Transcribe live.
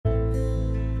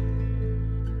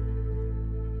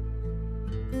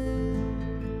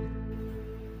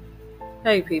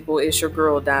Hey people, it's your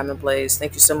girl Diamond Blaze.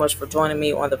 Thank you so much for joining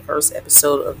me on the first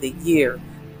episode of the year.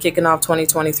 Kicking off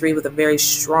 2023 with a very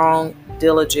strong,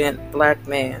 diligent black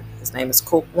man. His name is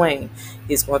Cook Wayne.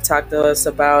 He's going to talk to us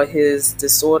about his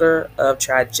disorder of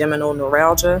trigeminal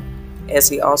neuralgia, as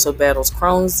he also battles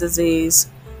Crohn's disease.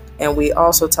 And we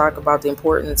also talk about the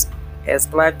importance as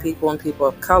black people and people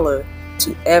of color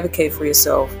to advocate for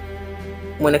yourself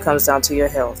when it comes down to your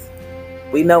health.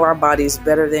 We know our bodies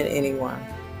better than anyone.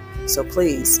 So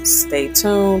please stay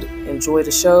tuned, enjoy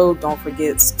the show. Don't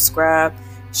forget to subscribe,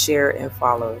 share, and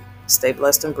follow. Stay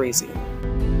blessed and breezy.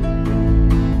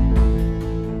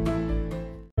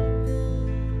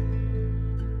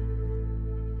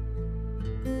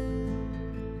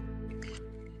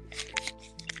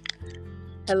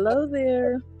 Hello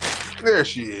there. There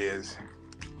she is.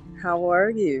 How are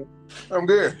you? I'm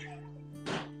good.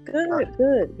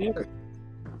 Good.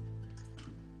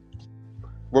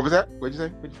 What was that? What'd you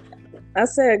say? I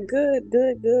said good.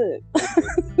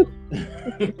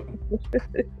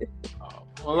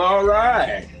 Well, all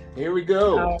right. Here we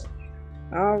go.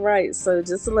 All right. So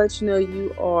just to let you know,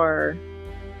 you are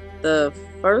the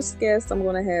first guest I'm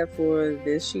going to have for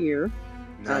this year.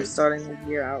 Nice. I'm starting the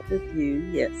year out with you.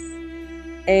 Yes.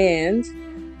 And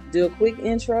do a quick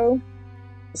intro.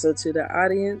 So to the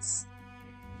audience,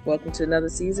 welcome to another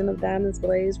season of Diamonds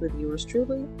Blaze with yours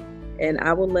truly. And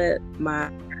I will let my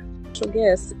special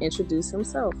guest introduce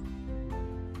himself.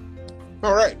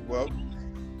 All right. Well,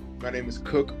 my name is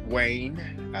Cook Wayne.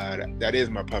 That is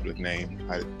my public name.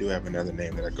 I do have another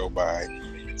name that I go by,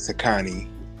 Sakani.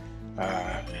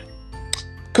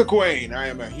 Cook Wayne. I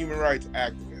am a human rights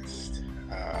activist,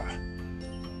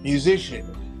 musician.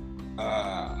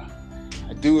 I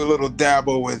do a little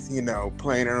dabble with,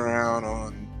 playing around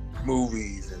on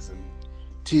movies and some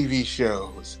TV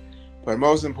shows. But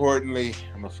most importantly,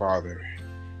 I'm a father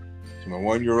to my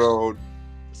 1-year-old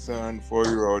son,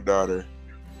 4-year-old daughter.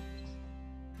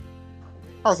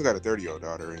 I also got a 30-year-old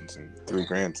daughter and some 3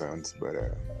 grandsons, but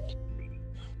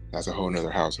that's a whole nother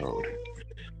household.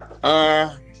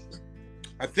 I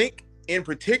think in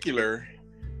particular,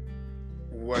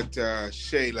 what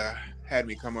Shayla had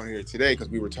me come on here today, because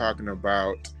we were talking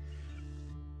about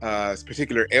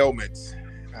particular ailments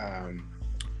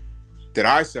that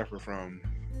I suffer from,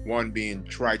 one being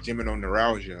trigeminal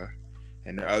neuralgia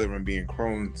and the other one being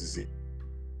Crohn's disease.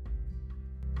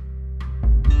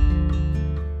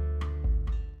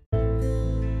 And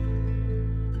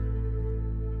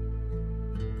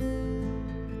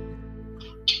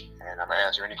I'm going to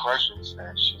answer any questions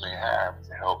that she may have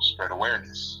to help spread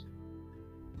awareness.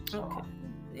 Okay.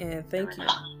 And thank you.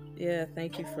 Yeah,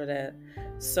 thank you for that.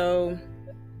 So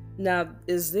now,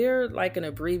 is there like an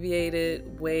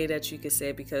abbreviated way that you could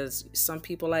say, because some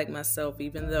people like myself,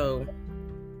 even though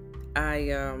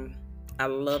I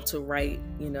love to write,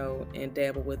 and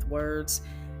dabble with words,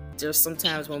 there's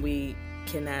sometimes when we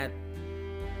cannot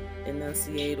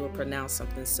enunciate or pronounce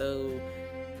something. So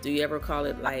do you ever call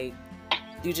it like,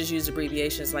 do you just use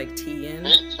abbreviations like TN?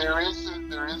 There is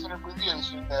an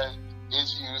abbreviation that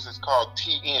is used. It's called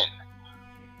TN.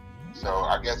 So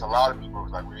I guess a lot of people are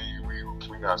like,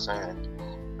 we're not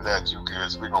saying that you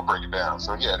guys, we're going to break it down.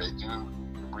 So yeah, they do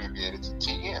abbreviate it to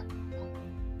TN.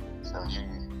 So you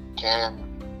can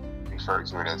refer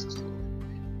to it as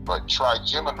TN. But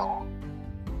trigeminal,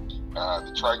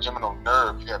 the trigeminal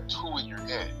nerve, you have 2 in your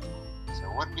head. So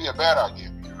it wouldn't be a bad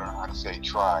idea if you learn how to say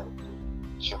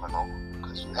trigeminal,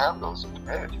 because you have those in your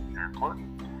head. They're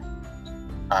important.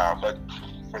 But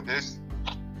for this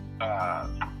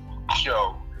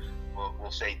show,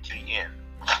 we'll say TN.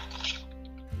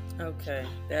 Okay,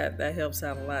 that helps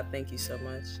out a lot. Thank you so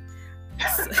much.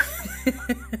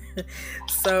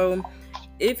 So,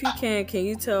 if you can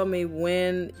you tell me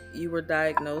when you were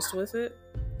diagnosed with it?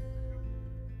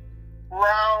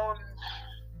 Around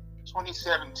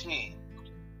 2017,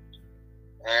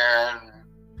 and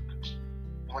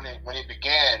when it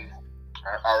began,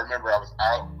 I remember I was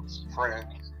out with some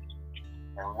friends,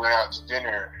 and we went out to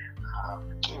dinner. I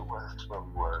forget where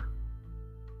we were,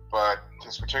 but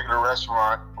this particular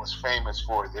restaurant was famous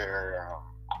for their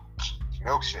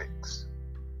milkshakes.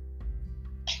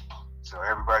 So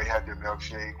everybody had their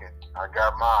milkshake, and I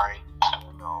got mine.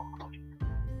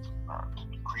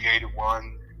 Created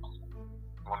one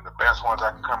of the best ones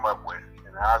I could come up with.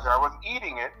 And as I was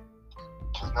eating it,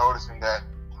 I was noticing that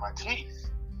my teeth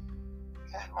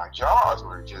and my jaws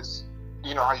were just,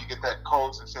 how you get that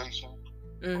cold sensation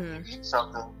when you eat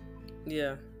something?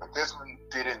 Yeah. But this one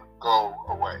didn't go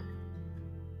away.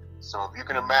 So if you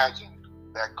can imagine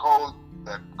that cold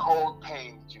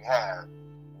pain that you have,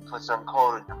 you put something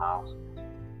cold in your mouth,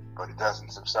 but it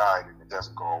doesn't subside and it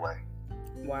doesn't go away.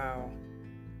 Wow.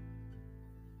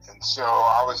 And so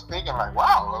I was thinking, like,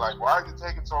 wow, like, why is it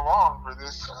taking so long for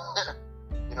this?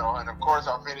 You know, and of course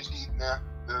I finished eating the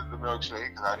milkshake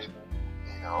because I didn't,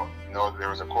 know that there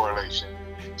was a correlation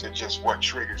to just what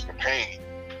triggers the pain.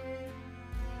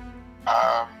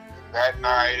 That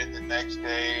night and the next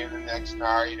day and the next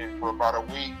night and for about a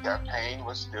week, that pain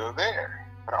was still there,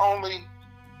 but only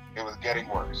it was getting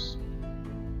worse.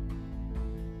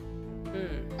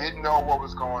 Didn't know what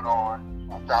was going on.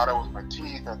 I thought it was my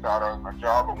teeth, I thought it was my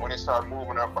jaw, but when it started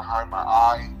moving up behind my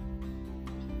eye,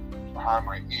 behind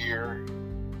my ear,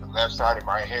 the left side of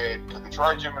my head, because the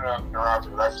trigeminal neuralgia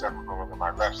left side was on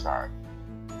my left side.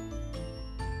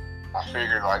 I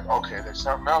figured, like, okay, there's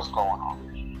something else going on.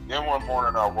 Then one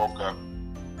morning I woke up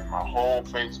and my whole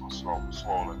face was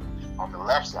swollen on the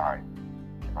left side.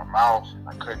 My mouth,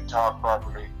 I couldn't talk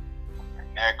properly, my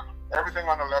neck, everything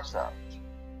on the left side.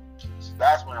 So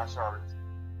that's when I started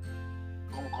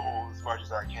Google as much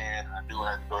as I can. I knew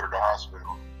I had to go to the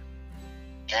hospital.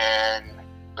 And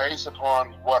based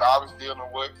upon what I was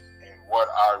dealing with and what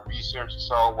I researched and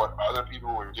saw what other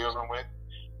people were dealing with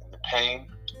and the pain,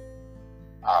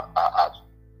 I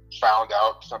found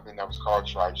out something that was called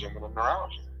trigeminal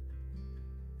neuralgia.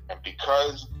 And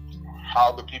because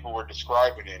how the people were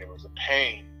describing it, it was a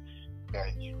pain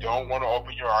that you don't want to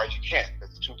open your eyes. You can't,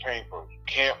 because it's too painful. You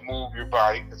can't move your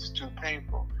body because it's too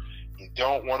painful. You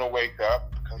don't want to wake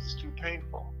up because it's too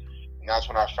painful. And that's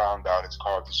when I found out it's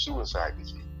called the suicide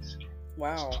disease.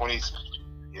 Wow. 20%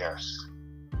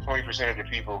 of the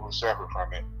people who suffer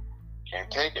from it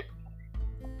can't take it.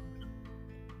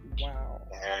 Wow.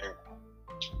 And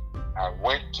I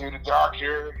went to the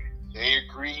doctor. They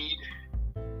agreed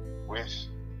with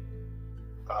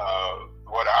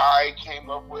what I came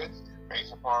up with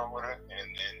based upon what and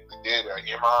then we did an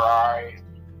MRI.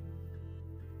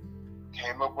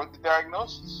 Came up with the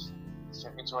diagnosis.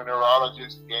 Sent me to a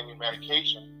neurologist, gave me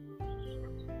medication.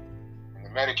 And the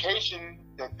medication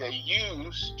that they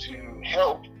use to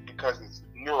help, because it's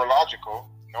neurological,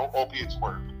 no opiates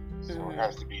work. So it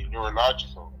has to be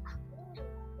neurological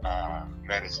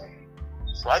medicine.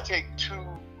 So I take 2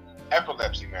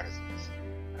 epilepsy medicines.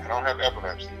 I don't have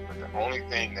epilepsy, but the only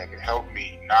thing that can help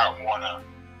me not want to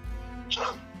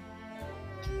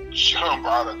jump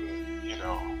out of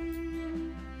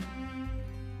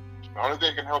the only thing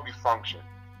that can help you function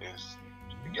is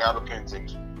the gabapentin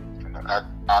and the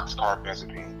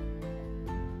oxcarbazepine.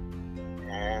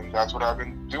 And that's what I've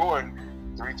been doing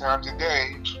 3 times a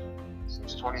day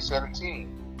since 2017.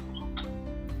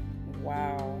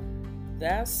 Wow.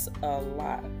 That's a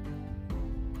lot.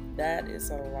 That is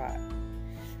a lot.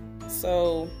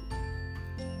 So,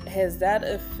 has that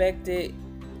affected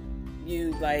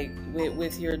you, like,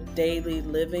 with your daily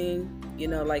living?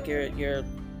 Like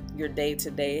your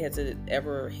day-to-day? Has it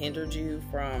ever hindered you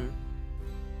from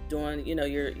doing,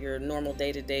 your normal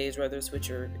day-to-days, whether it's with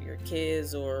your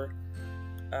kids or,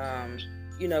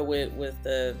 with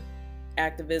the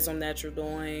activism that you're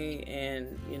doing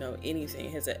and, anything?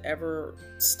 Has it ever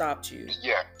stopped you?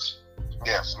 Yes,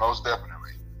 most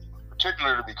definitely.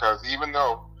 Particularly because even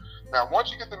though, now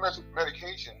once you get the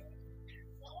medication,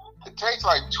 it takes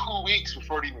like 2 weeks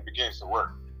before it even begins to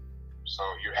work. So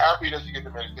you're happy that you get the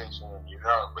medication, and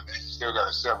but then you still got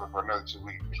to suffer for another 2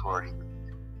 weeks before it even.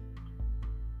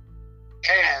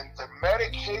 And the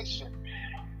medication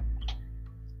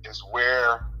is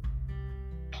where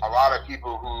a lot of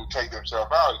people who take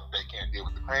themselves out, they can't deal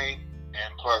with the pain,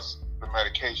 and plus the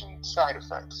medication side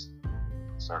effects.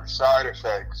 So the side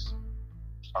effects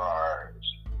are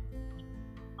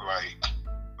like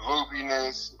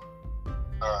loopiness,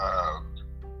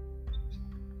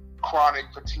 chronic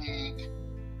fatigue,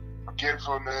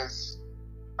 forgetfulness,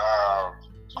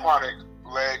 chronic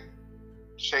leg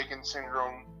shaking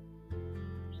syndrome,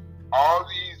 all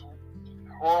these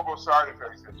horrible side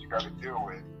effects that you got to deal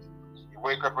with. You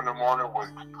wake up in the morning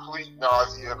with complete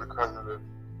nausea because of the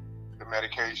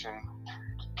medication,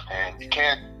 and you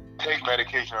can't take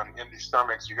medication on an empty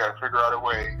stomach, so you got to figure out a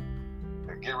way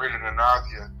to get rid of the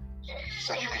nausea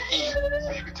so you can eat,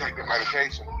 so you can take the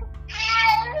medication.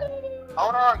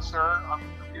 Hold on, sir. I'm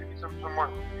getting you some more.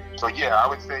 So yeah, I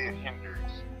would say it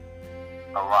hinders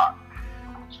a lot.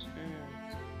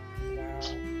 Wow.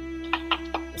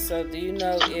 So do you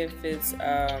know if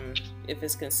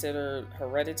it's considered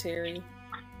hereditary?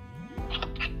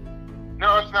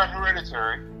 No, it's not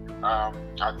hereditary. I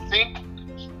think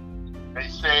they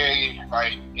say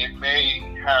like it may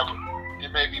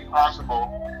be possible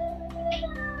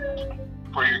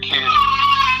for your kids.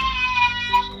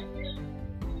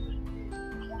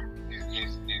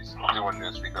 He's doing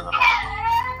this because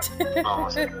I'm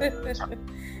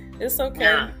It's okay.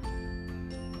 Yeah.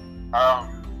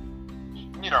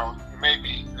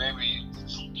 maybe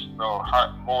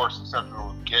more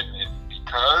susceptible to getting it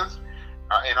because,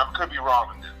 and I could be wrong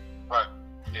on this, but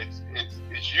it's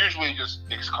usually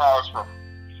it's caused from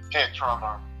head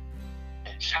trauma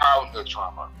and childhood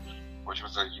trauma, which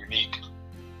was a unique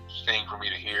thing for me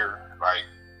to hear. Like,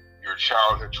 your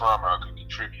childhood trauma could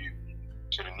contribute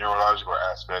to the neurological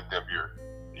aspect of your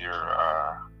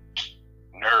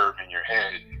nerve in your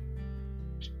head.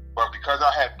 But because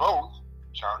I had both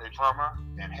childhood trauma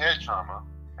and head trauma,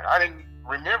 and I didn't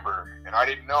remember, and I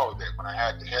didn't know that when I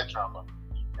had the head trauma,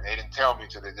 and they didn't tell me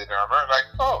till they did it, I'm like,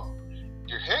 oh,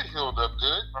 your head healed up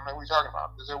good. I mean, what are you talking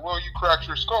about? They said, well, you cracked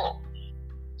your skull.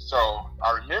 So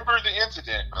I remember the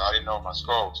incident, but I didn't know my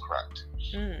skull was cracked.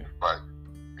 But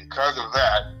because of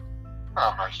that,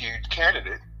 I'm a huge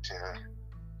candidate to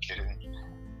getting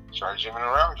trigeminal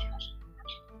neuralgia.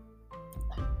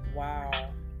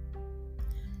 Wow.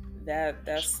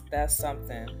 That's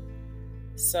something.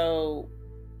 So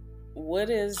what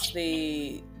is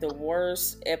the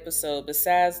worst episode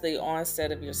besides the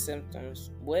onset of your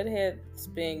symptoms? What has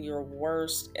been your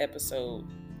worst episode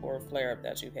or flare up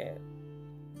that you've had?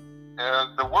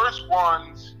 The worst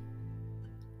ones.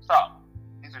 Stop.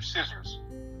 These are scissors.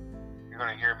 You're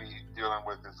gonna hear me dealing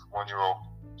with this 1-year-old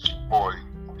boy.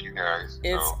 You guys.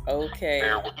 It's okay.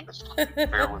 Bear with us.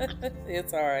 Bear with us.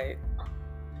 It's all right.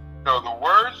 So the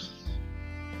worst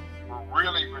were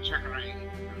really particularly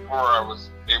before I was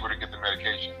able to get the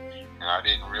medication, and I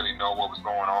didn't really know what was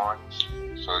going on.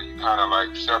 So you kind of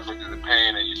like suffer through the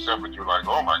pain, and you suffer through like,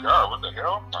 oh my God, what the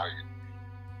hell? Like,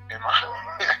 am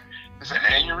I? Is it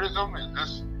an aneurysm? Is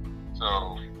this?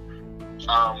 So,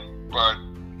 but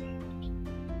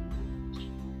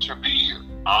to be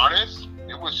honest,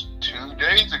 it was 2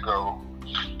 days ago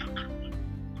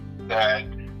that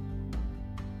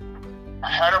I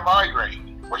had a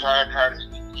migraine, which I hadn't had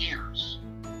in years,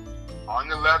 on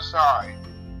the left side,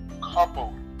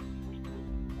 coupled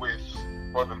with,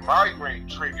 the migraine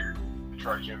triggered the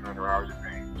trigeminal neuralgia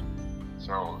pain.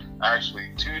 So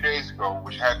actually 2 days ago,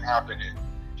 which hadn't happened in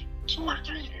 2 or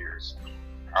 3 years,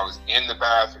 I was in the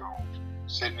bathroom,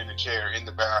 sitting in a chair in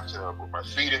the bathtub with my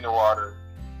feet in the water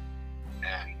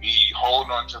and me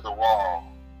holding onto the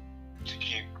wall to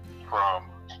keep from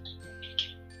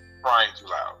crying too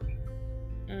loud.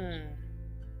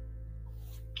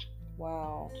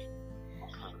 Wow.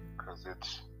 Because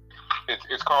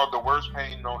it's called the worst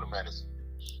pain known to medicine.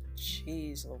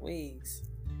 Jeez Louise.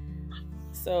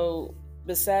 So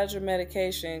besides your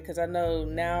medication, because I know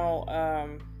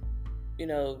now,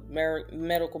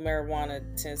 medical marijuana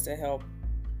tends to help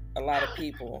a lot of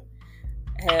people.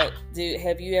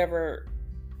 Have you ever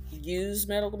used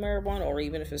medical marijuana, or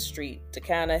even if it's street, to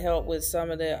kind of help with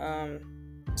some of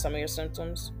your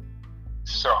symptoms?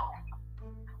 So,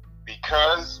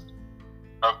 because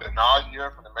of the nausea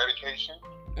from the medication,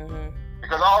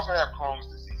 because I also have Crohn's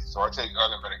disease, so I take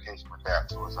other medication with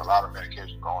that. So it's a lot of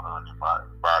medication going on in my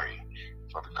body.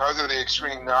 So because of the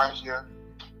extreme nausea,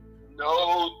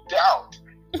 no doubt,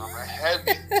 I'm a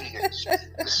heavy THC.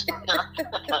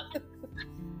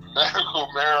 Medical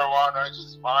marijuana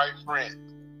is my friend.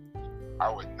 I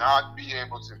would not be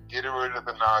able to get rid of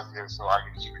the nausea so I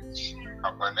can even eat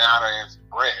a banana and some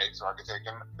bread so I can take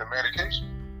the medication.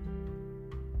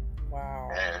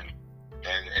 Wow.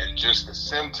 And just the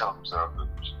symptoms of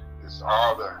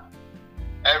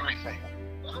everything.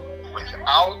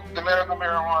 Without the medical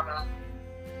marijuana,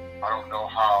 I don't know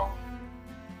how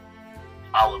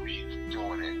I would be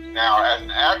doing it. Now, as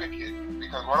an advocate,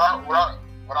 because what I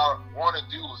want to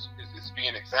do is be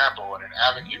an example and an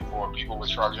advocate for people with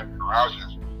trigeminal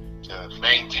neuralgia to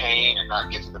maintain and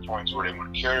not get to the points where they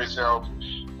want to kill themselves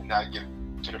and not get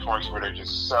to the points where they're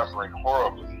just suffering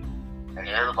horribly. And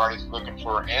everybody's looking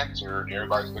for an answer, and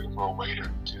everybody's looking for a way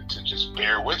to just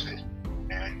bear with it.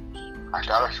 And I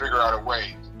got to figure out a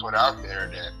way to put out there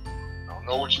that I don't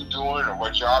know what you're doing or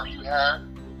what job you have.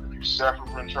 If you suffer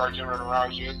from trigeminal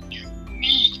neuralgia, you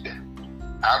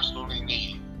absolutely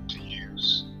need to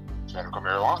use medical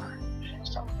marijuana.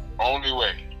 It's the only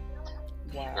way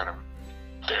you're going to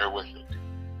bear with it.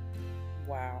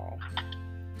 Wow.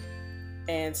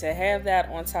 And to have that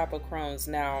on top of Crohn's,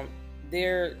 now,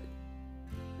 there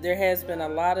has been a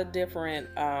lot of different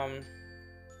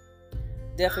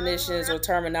definitions or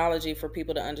terminology for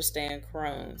people to understand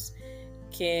Crohn's.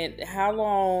 How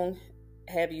long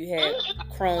have you had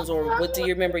Crohn's, or what do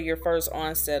you remember your first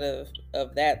onset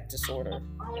of that disorder?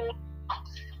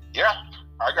 Yeah,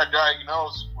 I got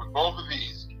diagnosed with both of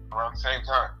these around the same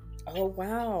time. Oh,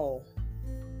 wow.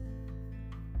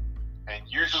 And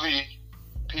usually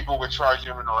people with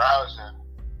trigeminal neuralgia,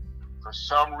 for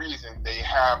some reason, they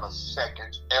have a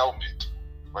second ailment.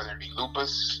 whether it be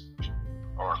lupus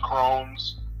or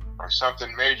Crohn's or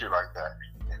something major like that.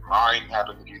 And mine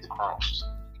happened to be the Crohn's.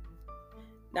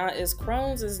 Now, is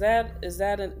Crohn's,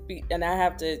 and I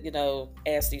have to,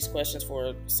 ask these questions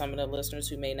for some of the listeners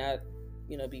who may not,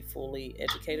 be fully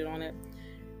educated on it.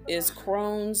 Is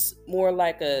Crohn's more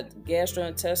like a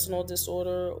gastrointestinal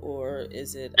disorder, or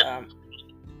is it?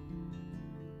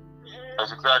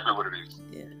 That's exactly what it is.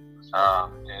 Yeah.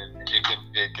 And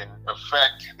it can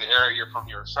affect the area from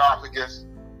your esophagus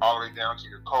all the way down to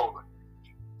your colon.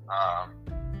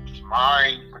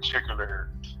 My particular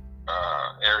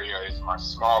area is my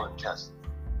small intestine.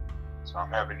 So I'm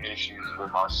having issues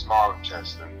with my small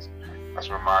intestines. That's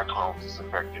where my Crohn's is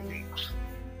affecting me.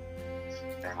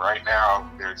 And right now,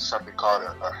 there's something called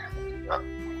a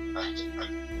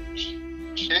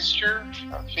fissure,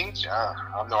 I think.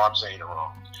 I know I'm saying it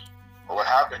wrong. But what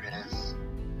happened is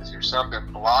there's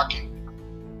something blocking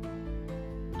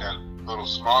that little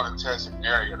small intestine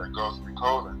area that goes to the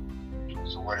colon.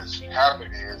 So what has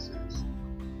happened is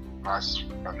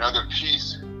another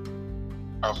piece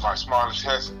of my small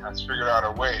intestine has figured out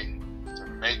a way to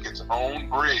make its own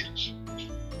bridge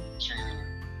to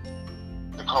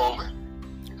the colon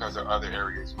because the other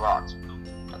area is blocked.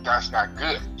 But that's not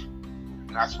good.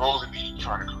 You're not supposed to be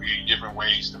trying to create different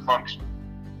ways to function.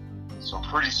 So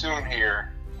pretty soon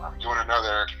here, I'm doing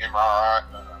another MRI,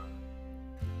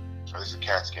 this is a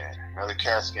CAT scan, another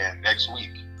CAT scan next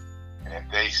week. And if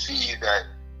they see that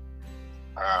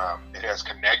it has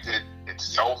connected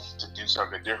itself to do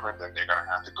something different, then they're gonna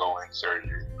have to go in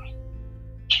surgery.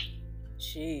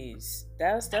 Jeez,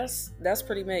 that's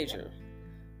pretty major.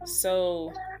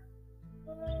 So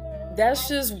that's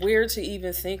just weird to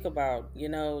even think about,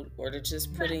 or to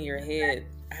just put in your head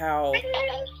how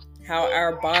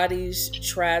our bodies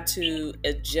try to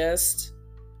adjust,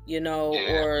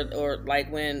 or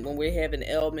like when we're having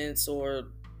ailments or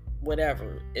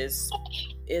whatever. It's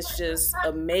just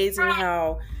amazing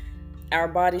how our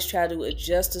bodies try to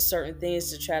adjust to certain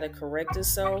things to try to correct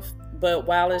itself, but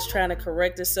while it's trying to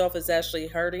correct itself, it's actually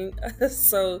hurting.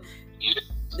 So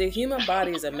the human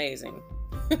body is amazing.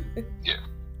 Yeah.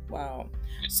 Wow.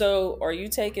 So are you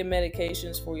taking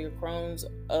medications for your Crohn's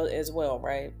as well,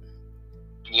 right?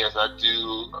 Yes, I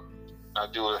do. I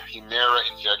do a Humira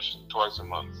injection twice a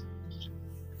month.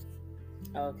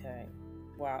 Okay.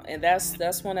 Wow. And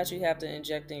that's one that you have to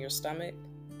inject in your stomach?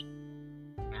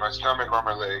 My stomach or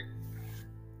my leg.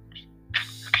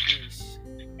 Jeez.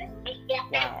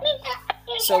 Wow.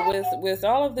 So with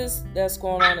all of this that's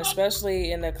going on,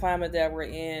 especially in the climate that we're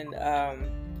in,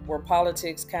 where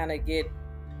politics kind of get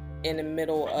in the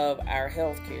middle of our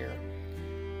healthcare,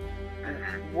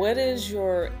 what is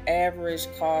your average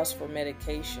cost for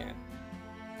medication?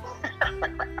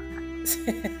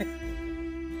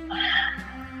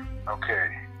 Okay.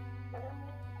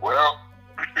 Well,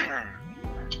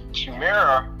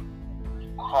 Humira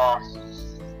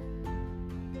costs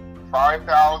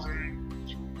 $5,000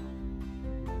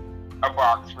 a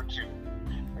box for two.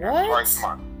 What? Twice a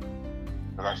month.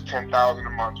 So that's $10,000 a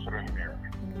month for the Humira.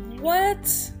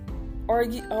 What? Are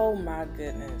you? Oh my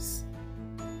goodness.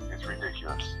 It's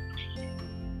ridiculous.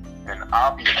 And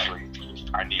obviously,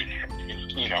 I need,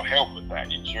 help with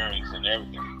that, insurance and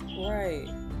everything. Right.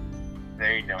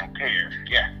 They don't care.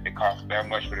 Yeah, it costs that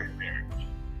much for the Humira.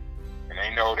 And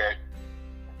they know that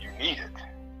you need it.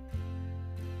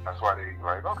 That's why they're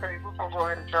like, okay, we're going to go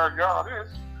ahead and charge you all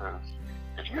this. Because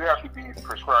if you have to be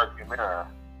prescribed Humira,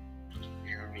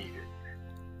 you need it.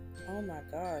 Oh my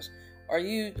gosh. Are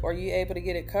you able to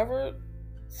get it covered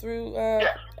through?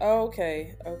 Yeah. Oh,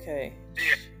 okay.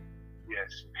 Yeah.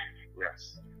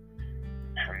 Yes.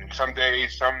 And some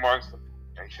days, some months,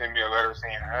 they send me a letter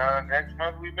saying, next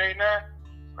month we may not.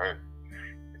 But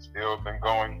it's still been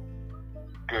going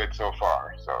good so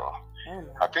far. So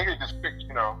I think it just picks,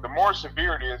 the more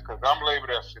severe it is, because I'm labeled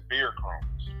as severe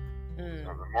Crohn's.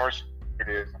 So the more severe it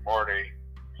is, the more they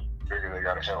figure they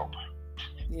got to help.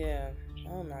 Yeah.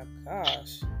 Oh my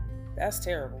gosh. That's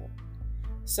terrible.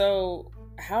 So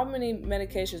how many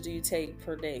medications do you take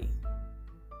per day?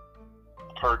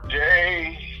 Per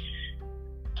day,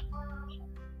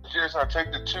 I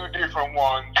take the two different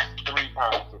ones 3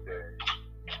 times a day.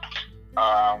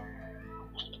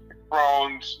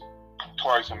 Crohn's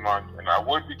twice a month, and I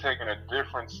would be taking a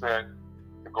different set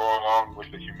to go along with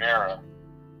the Humira,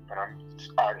 but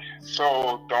I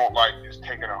so don't like just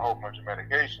taking a whole bunch of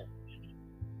medication.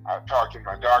 I talked to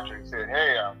my doctor and said,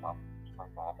 hey, I'm all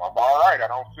right. I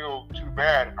don't feel too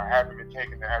bad. I haven't been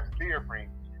taking the azathioprine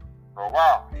for a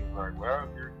while. He's like, well,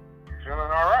 if you're feeling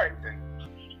all right, then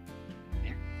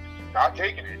he's not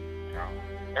taking it.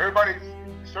 Everybody's,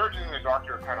 surgeons and the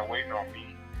doctor are kind of waiting on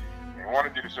me. They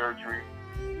want to do the surgery,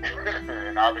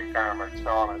 and I've been kind of like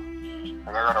stalling, and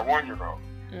I got a 1-year-old.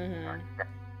 Mm-hmm. I got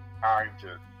time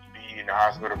to be in the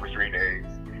hospital for 3 days,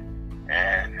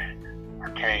 and I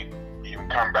can't even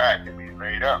come back and be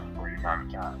laid up for any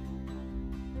amount of time.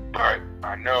 But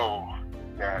I know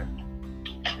that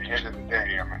at the end of the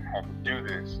day, I'm going to have to do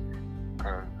this,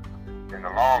 because in the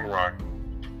long run,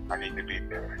 I need to be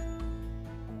there.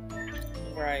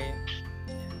 Right.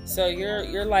 So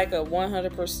you're like a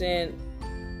 100%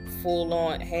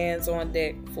 full-on, hands-on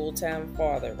deck, full-time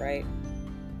father, right?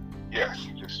 Yes,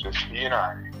 just he and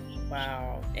I.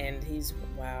 Wow. And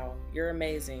wow, you're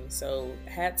amazing. So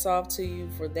hats off to you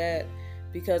for that,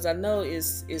 because I know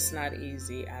it's not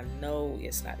easy. I know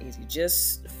it's not easy.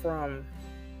 Just from,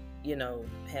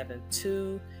 having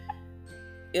 2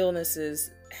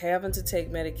 illnesses, having to take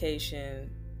medication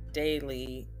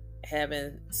daily,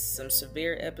 having some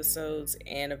severe episodes,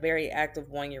 and a very active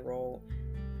 1-year-old.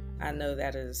 I know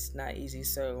that is not easy.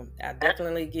 So I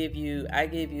definitely give you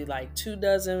like 2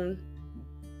 dozen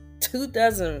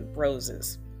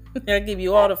roses. I give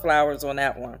you all the flowers on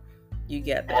that one. You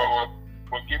get that.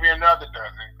 Well, give me another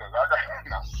dozen, because I got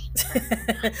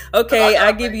enough. Okay,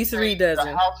 I give you 3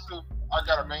 dozen. I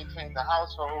gotta maintain the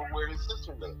household where his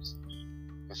sister lives.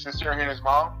 His sister and his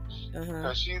mom,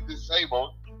 because she's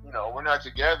disabled. We're not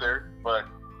together, but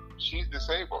she's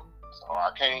disabled, so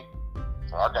I can't.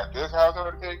 So I got this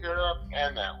household to take care of,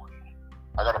 and that one.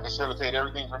 I gotta facilitate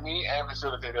everything for me and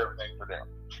facilitate everything for them.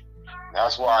 And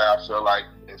that's why I feel like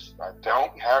I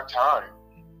don't have time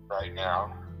right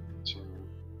now to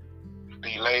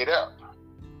be laid up.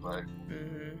 But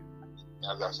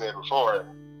as I said before, it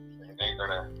ain't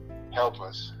gonna help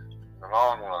us in the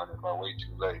long run if I wait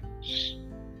too late.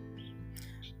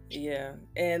 Yeah,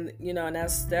 and and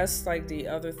that's like the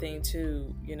other thing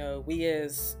too. We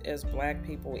as Black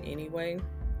people anyway,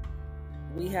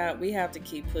 we have to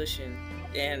keep pushing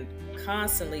and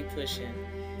constantly pushing.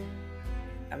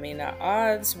 I mean, the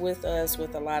odds with us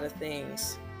with a lot of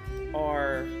things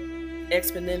are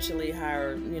exponentially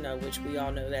higher, which we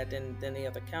all know that than the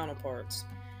other counterparts.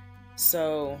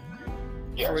 So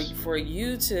yes. for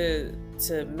you to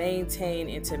maintain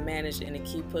and to manage and to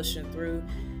keep pushing through,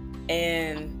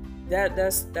 and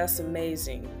that's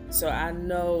amazing. So I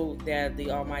know that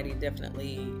the Almighty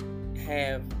definitely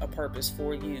have a purpose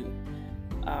for you.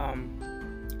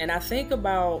 And I think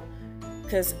about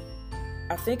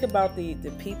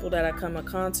the people that I come in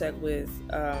contact with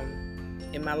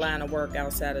in my line of work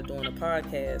outside of doing a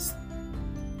podcast,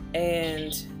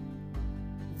 and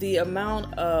the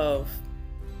amount of,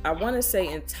 I want to say,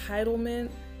 entitlement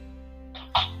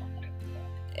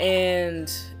and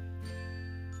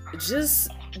just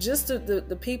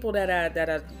the people that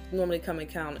I normally come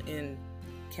and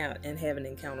having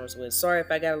encounters with. Sorry if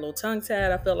I got a little tongue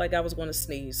tied. I felt like I was going to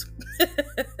sneeze.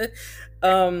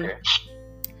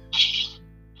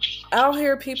 I'll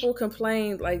hear people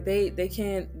complain like they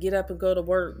can't get up and go to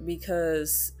work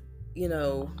because I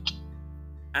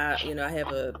have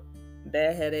a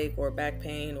bad headache or back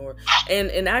pain,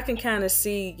 and I can kind of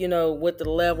see what the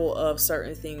level of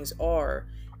certain things are,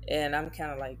 and I'm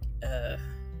kind of like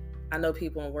I know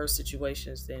people in worse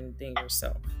situations than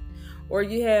yourself. Or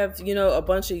you have a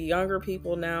bunch of younger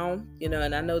people now,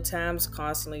 and I know times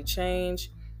constantly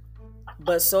change,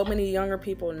 but so many younger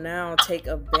people now take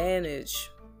advantage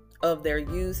of their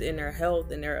youth and their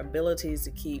health and their abilities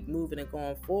to keep moving and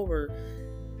going forward.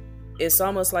 It's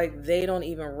almost like they don't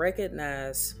even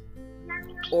recognize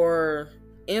or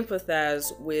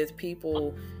empathize with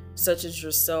people such as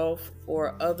yourself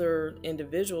or other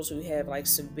individuals who have like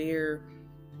severe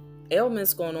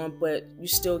ailments going on, but you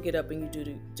still get up and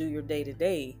you do your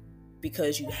day-to-day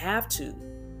because you have to.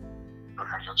 I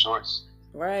have no choice.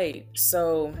 Right.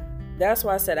 So that's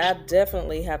why I said I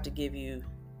definitely have to give you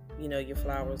your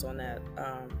flowers on that.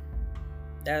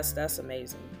 That's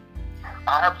amazing.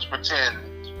 I have to pretend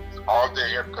all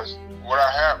day because what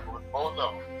I have with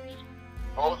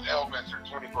both ailments are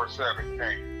 24/7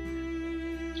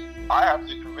 pain. I have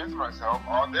to convince myself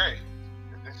all day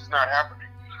that this is not happening.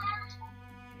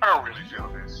 I don't really feel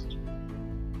this.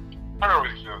 I don't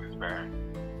really feel this bad.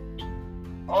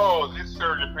 Oh, this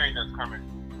surge of pain that's coming,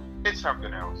 it's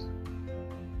something else.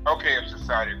 Okay, I've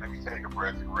decided, let me take a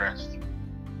breath and rest.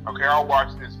 Okay, I'll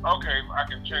watch this. Okay, I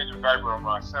can change the diaper on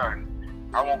my son.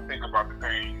 I won't think about the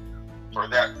pain for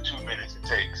that 2 minutes it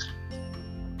takes.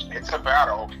 It's a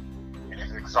battle, and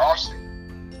it's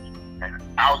exhausting. And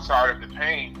outside of the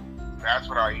pain, that's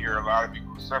what I hear a lot of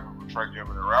people suffer from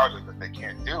trigeminal neuralgia that they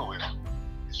can't deal with.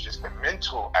 It's just the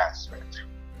mental aspect.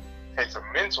 It takes a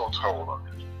mental toll on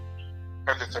it.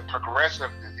 Because it's a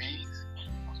progressive disease.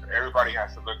 everybody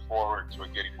has to look forward to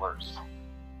it getting worse.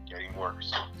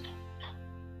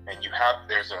 And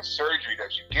there's a surgery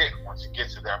that you get once it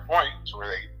gets to that point, to where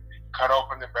they cut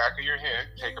open the back of your head,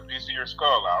 take a piece of your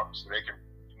skull out, so they can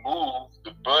move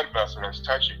the blood vessel that's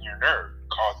touching your nerve,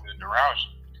 causing the neuralgia.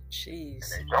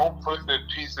 Jeez. And they don't put the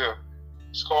piece of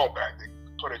skull back. They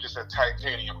put just a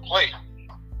titanium plate,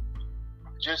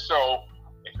 just so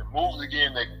if it moves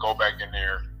again, they can go back in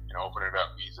there and open it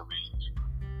up easily.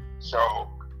 So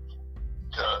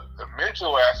the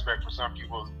mental aspect for some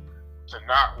people, to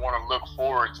not want to look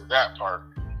forward to that part,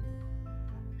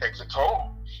 takes a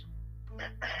toll.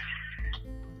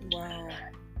 Wow.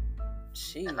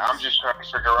 Jeez. And I'm just trying to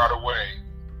figure out a way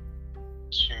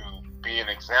to be an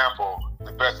example,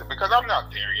 the best, because I'm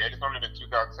not there yet. It's only been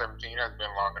 2017. It hasn't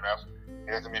been long enough.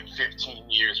 It hasn't been 15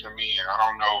 years for me, and I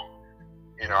don't know,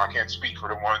 I can't speak for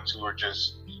the ones who are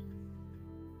just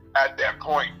at that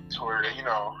point to where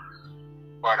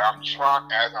but I'm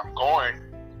trying, as I'm going,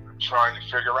 I'm trying to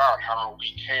figure out how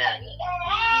we can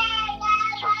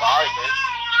survive it,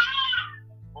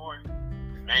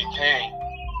 maintain,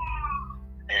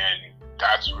 and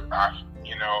that's what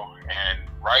and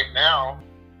right now,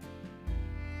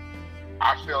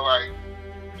 I feel like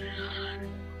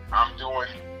I'm doing,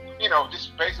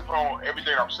 just based upon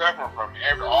everything I'm suffering from,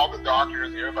 all the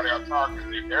doctors, everybody I'm talking to,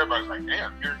 everybody's like,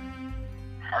 damn,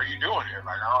 how are you doing it?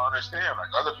 Like, I don't understand.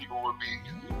 Like, other people would be,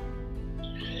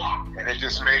 and it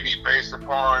just may be based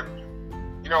upon,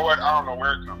 I don't know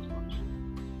where it comes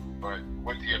from, but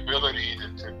with the ability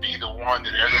to be the one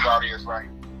that everybody is like,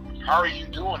 how are you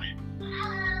doing it?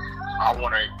 I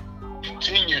want to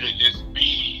continue to just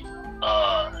be,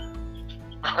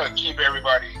 keep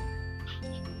everybody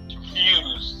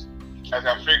confused as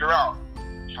I figure out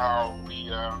how we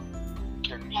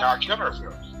can not kill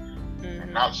ourselves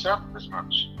and not suffer as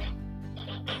much.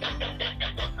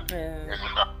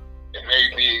 It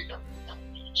may be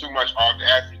too much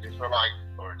audacity to feel like,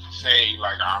 or to say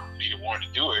like I'm be the one to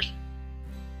do it,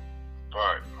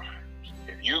 but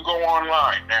if you go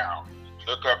online now,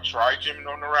 look up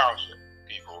trigeminal neuralgia,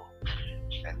 people,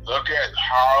 and look at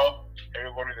how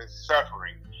everyone is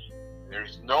suffering,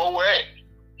 there's no way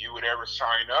you would ever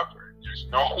sign up for it. There's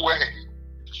no way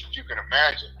you can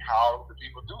imagine how the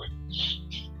people do it.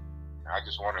 I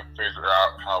just want to figure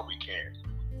out how we can.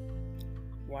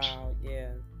 Wow,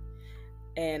 yeah.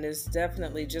 And it's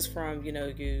definitely just from,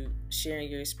 you sharing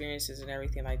your experiences and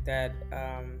everything like that,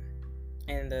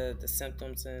 and the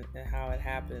symptoms and how it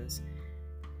happens.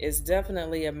 It's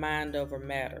definitely a mind over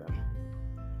matter,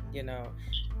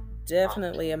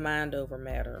 definitely a mind over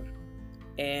matter.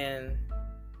 And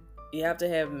you have to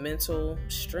have mental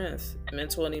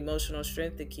and emotional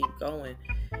strength to keep going.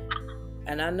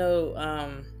 And I know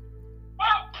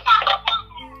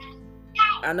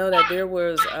that there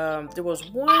was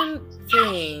one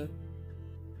thing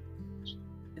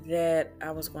that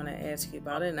I was going to ask you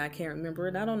about, and I can't remember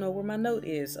it. I don't know where my note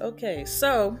is. Okay,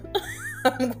 so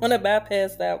I'm going to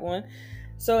bypass that one.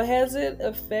 So has it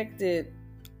affected,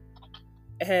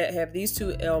 have these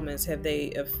two ailments, have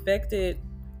they affected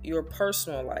your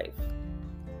personal life?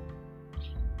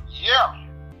 Yeah.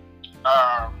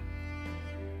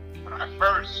 When I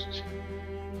first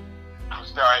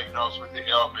was diagnosed with the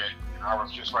ailment, I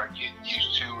was just like getting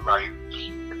used to like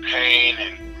the pain,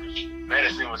 and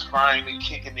medicine was finally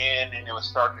kicking in, and it was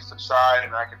starting to subside,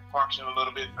 and I could function a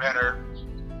little bit better.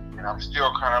 And I was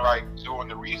still kind of like doing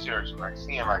the research, and like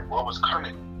seeing like what was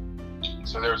coming.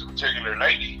 So there was a particular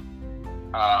lady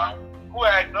who I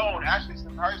had known actually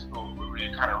since high school. We were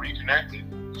kind of reconnected,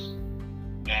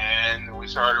 and we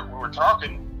were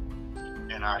talking,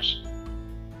 and I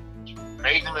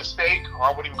made the mistake, or I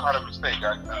wouldn't even call it a mistake.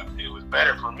 It was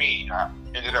better for me. I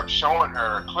ended up showing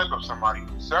her a clip of somebody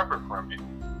who suffered from it.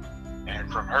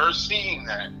 And from her seeing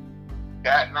that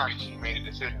night, she made a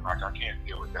decision like, I can't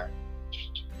deal with that.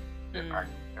 And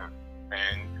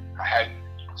I hadn't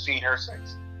seen her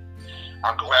since.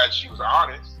 I'm glad she was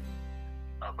honest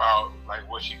about like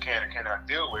what she can and cannot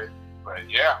deal with. But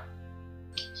yeah,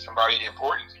 somebody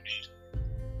important to me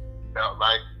felt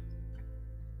like,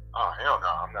 oh hell no,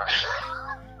 I'm not.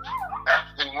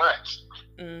 That's too much.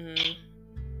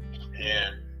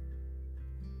 Yeah.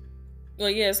 Well,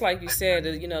 yeah, it's like you said,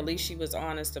 at least she was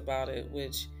honest about it,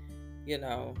 which,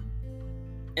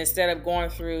 instead of going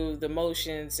through the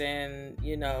motions and,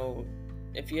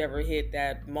 if you ever hit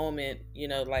that moment,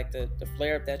 like the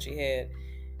flare up that you had,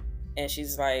 and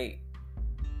she's like,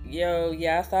 yo,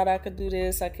 yeah, I thought I could do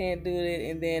this, I can't do it,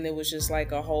 and then it was just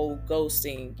like a whole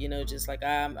ghosting, just like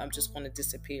I'm just going to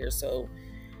disappear. So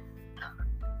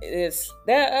it's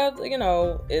that,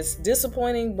 it's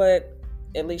disappointing, but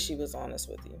at least she was honest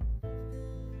with you.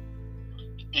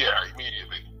 Yeah,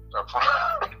 immediately up front.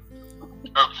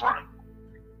 Up front.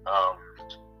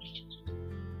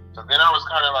 So then I was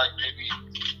kind of like maybe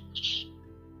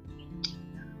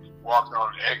walking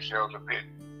on eggshells a bit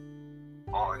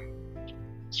on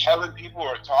telling people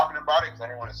or talking about it because I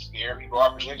didn't want to scare people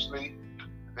off initially.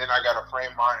 Then I got a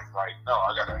frame of mind like, no,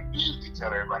 I got to immediately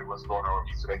tell everybody what's going on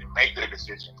with me so they can make their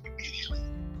decision immediately.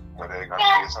 Whether they're going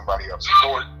to get somebody of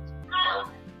support or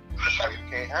somebody who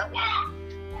can't handle it.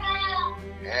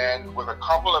 And with a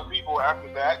couple of people after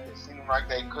that that seemed like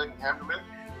they couldn't handle it,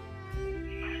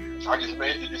 I just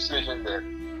made the decision that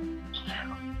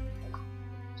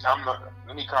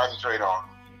let me concentrate on,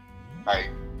 like,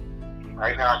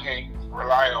 right now I can't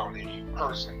rely on any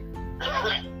person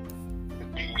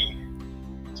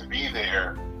to be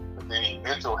there with any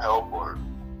mental help or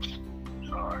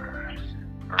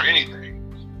anything.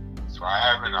 So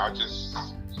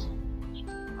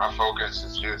my focus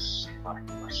is just my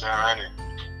son and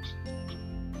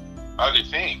other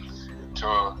things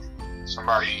until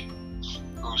somebody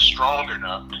who's strong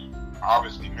enough,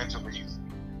 obviously mentally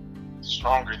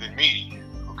stronger than me,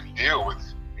 who can deal with,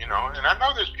 and I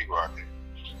know there's people out there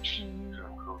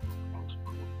who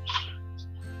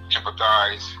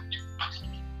empathize,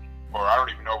 or I don't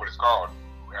even know what it's called,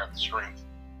 who have the strength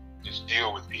to just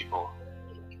deal with people,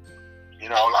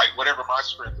 like whatever my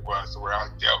strength was, where I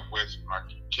dealt with my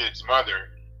kid's mother,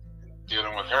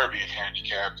 dealing with her being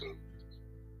handicapped, and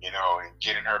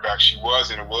getting her back. She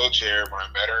was in a wheelchair when I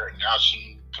met her, and now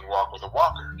she can walk with a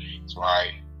walker. So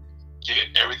I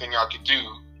did everything I could do,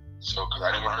 because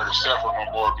I didn't want her to suffer no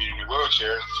more being in a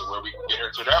wheelchair, to where we can get her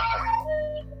to that point.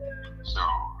 So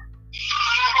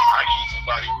I need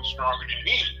somebody who's stronger than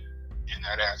me in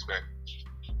that aspect.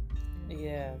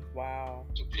 Yeah, wow.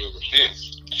 To deal with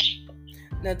this.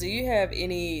 Now, do you have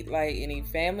any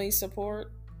family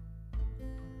support?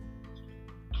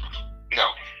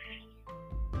 No.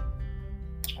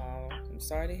 Oh, I'm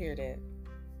sorry to hear that.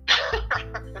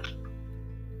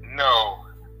 No.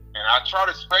 And I try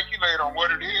to speculate on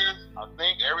what it is. I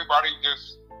think everybody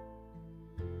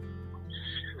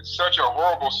it's such a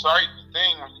horrible sight and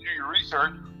thing when you do your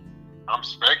research. I'm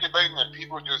speculating that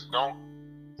people just don't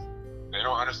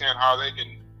understand how they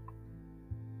can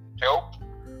help,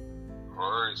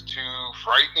 or it's too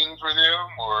frightening for them,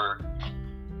 or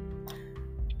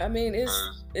I mean,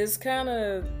 it's kind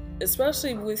of,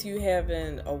 especially with you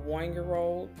having a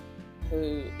 1-year-old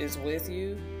who is with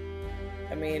you.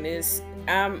 I mean,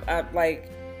 I'm like,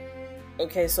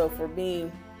 okay, so for me,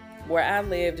 where I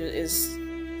lived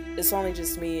it's only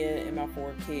just me and my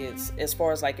 4 kids. As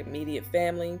far as like immediate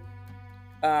family,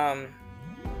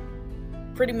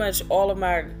 pretty much all of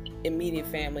my immediate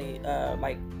family,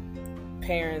 like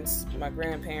parents, my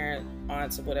grandparent,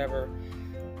 aunts, or whatever,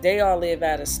 they all live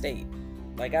out of state.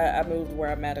 Like I moved where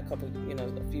I'm at a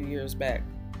few years back.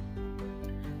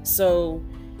 So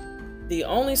the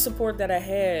only support that I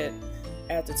had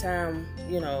at the time,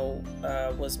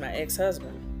 was my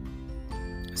ex-husband.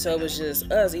 So it was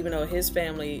just us, even though his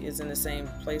family is in the same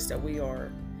place that we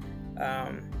are.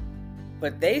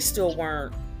 But they still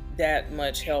weren't that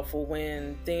much helpful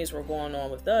when things were going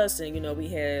on with us, and we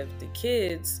had the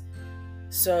kids.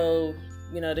 So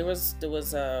there was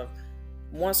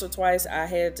once or twice I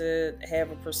had to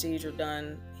have a procedure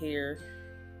done here.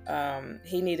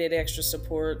 He needed extra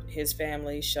support. His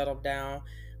family shut him down.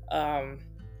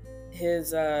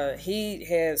 He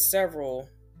had several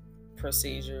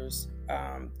procedures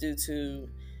due to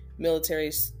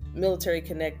military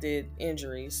connected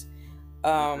injuries.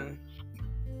 I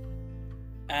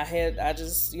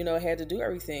just had to do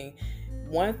everything.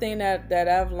 One thing that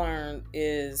I've learned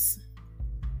is,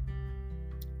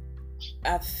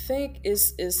 I think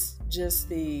it's just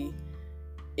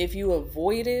if you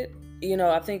avoid it,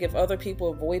 I think if other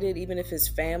people avoid it, even if it's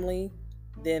family,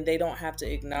 then they don't have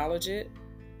to acknowledge it.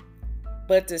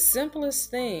 But the simplest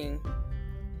thing,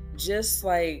 just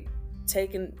like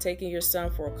taking your son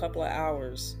for a couple of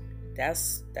hours,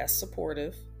 that's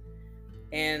supportive.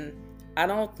 And I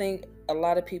don't think a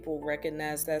lot of people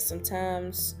recognize that.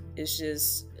 Sometimes it's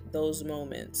just those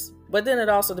moments. But then it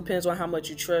also depends on how much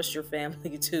you trust your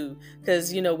family too.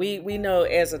 Because, we know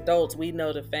as adults, we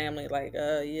know the family, like,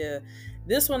 yeah,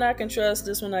 this one I can trust,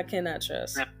 this one I cannot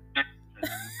trust.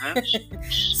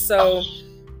 So,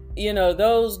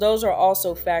 those are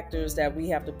also factors that we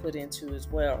have to put into as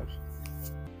well.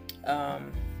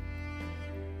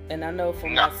 And I know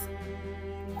from us,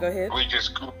 go ahead. We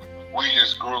just grew up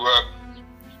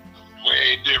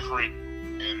way different,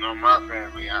 and my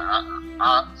family,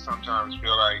 I sometimes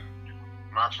feel like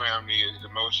my family is the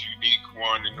most unique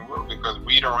one in the world because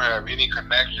we don't have any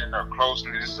connection or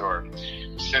closeness or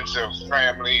sense of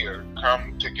family or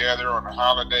come together on the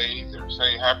holidays or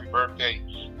say happy birthday.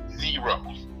 Zero.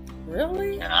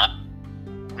 Really? And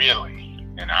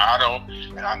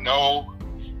I know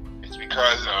it's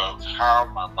because of how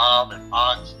my mom and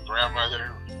aunts and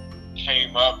grandmother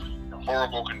came up in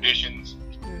horrible conditions.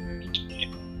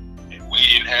 Mm-hmm. And we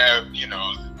didn't have,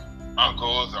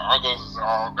 uncles. Our uncles are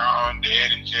all gone,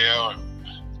 dead in jail, and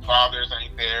fathers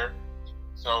ain't there.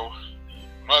 So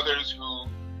mothers who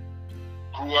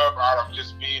grew up out of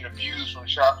just being abused from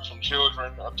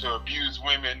children up to abused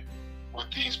women with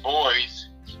these boys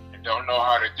and don't know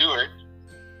how to do it.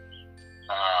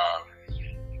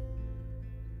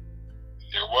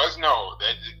 There was no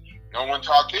one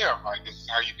taught them like this is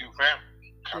how you do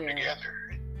family, come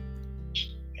together,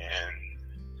 and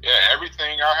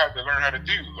everything I had to learn how to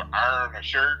do, iron a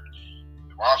shirt,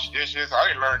 wash dishes. I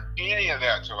didn't learn any of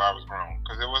that till I was grown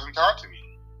because it wasn't taught to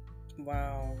me.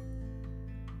 Wow,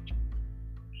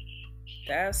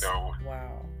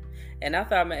 wow. And I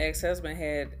thought my ex-husband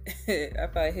had, I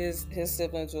thought his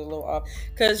siblings were a little off.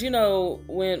 Because,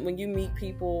 when you meet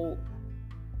people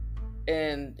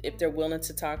and if they're willing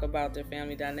to talk about their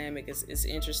family dynamic, it's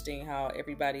interesting how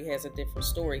everybody has a different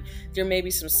story. There may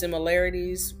be some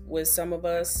similarities with some of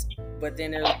us, but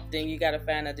then you got to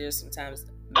find that there's sometimes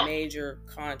major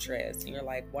contrast. And you're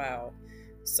like, wow.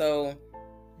 So,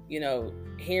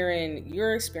 hearing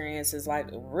your experience is like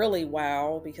really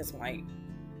wow, because I'm like,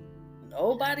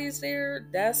 nobody's there.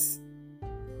 That's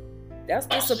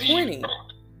disappointing.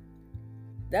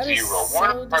 That is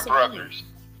so disappointing.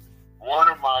 One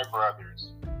of my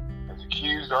brothers has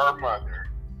accused our mother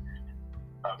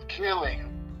of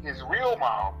killing his real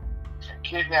mom and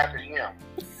kidnapping him,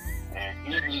 and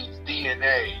he needs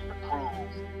DNA to prove.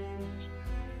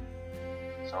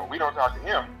 So we don't talk to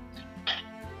him.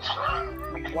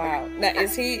 Wow. Now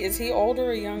is he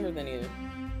older or younger than you?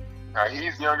 Now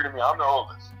he's younger than me. I'm the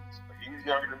oldest. He's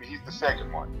younger than me. He's the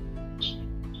second one.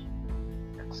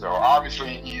 And so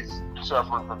obviously he's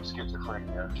suffering from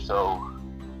schizophrenia. So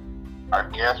I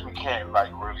guess we can't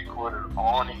really put it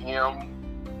on him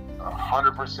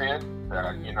 100%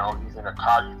 that he's in a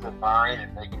cognitive mind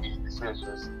and making these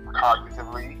decisions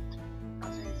cognitively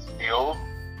because he's ill.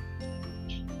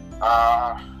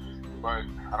 But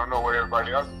I don't know what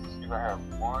everybody else is. I have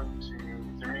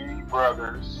 1, 2, 3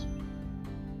 brothers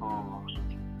who,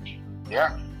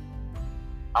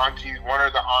 auntie, one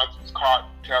of the aunts was caught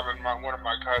telling one of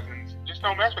my cousins, just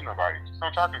don't mess with nobody, just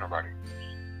don't talk to nobody.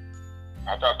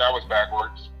 I thought that was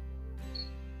backwards.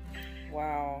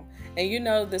 Wow.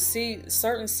 And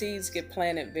certain seeds get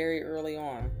planted very early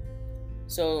on.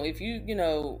 So if you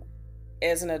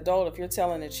as an adult, if you're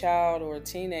telling a child or a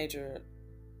teenager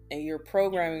and you're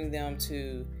programming them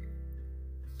to,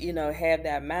 have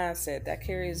that mindset, that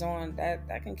carries on, that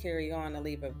can carry on and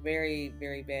leave a very,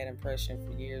 very bad impression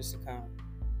for years to come.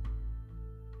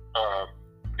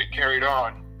 It carried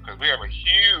on because we have a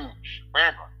huge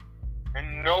family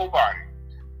and nobody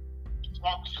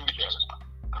talks to each other.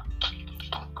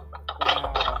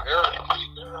 Wow.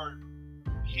 There are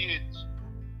kids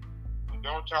who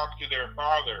don't talk to their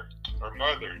father or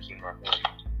mothers in my family.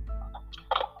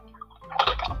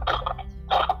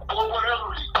 For whatever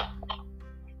reason.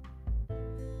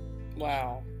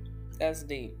 Wow. That's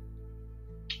deep.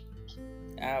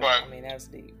 That's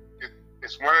deep.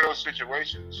 It's one of those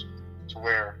situations to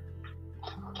where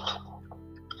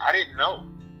I didn't know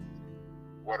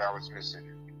what I was missing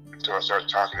until I started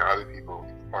talking to other people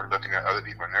or looking at other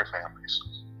people in their families.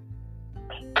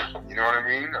 You know what I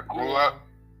mean? I grew up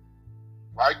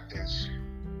like this.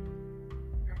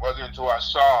 It wasn't until I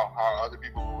saw how other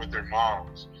people were with their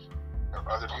moms, or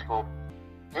other people.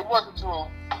 It wasn't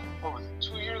until,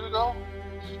 2 years ago?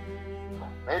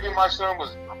 Maybe my son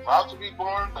was about to be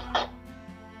born.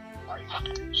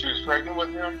 She was pregnant with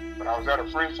him, but I was at a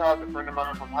friend's house, a friend of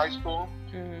mine from high school.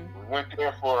 Mm-hmm. We went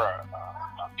there for a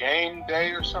game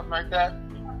day or something like that.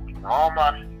 And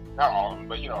not all of them,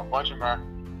 but a bunch of my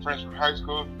friends from high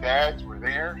school, dads were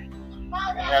there. And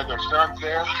they had their sons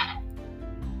there.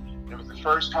 It was the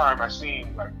first time I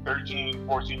seen 13,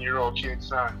 14-year-old kids'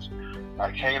 sons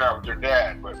hanging out with their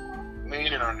dad, but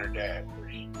leaning on their dad,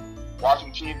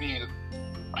 watching TV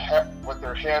with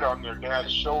their head on their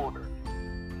dad's shoulder,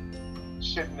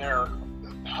 sitting there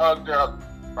hugged up.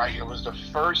 It was the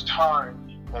first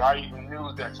time that I even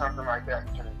knew that something like that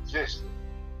can exist.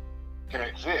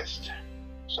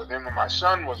 So then when my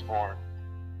son was born,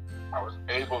 I was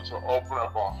able to open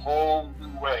up a whole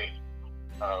new way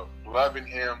of loving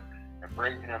him and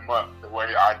bringing him up the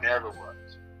way I never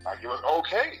was. It was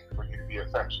okay for you to be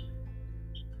affectionate.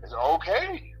 it's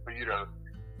okay for you to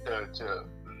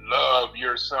love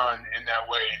your son in that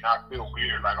way and not feel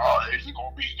weird, like, oh, is he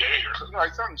gonna be gay or something,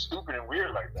 like something stupid and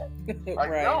weird like that. Like,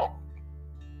 right. no.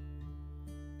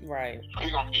 Right.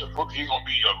 He gonna be a pussy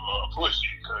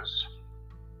because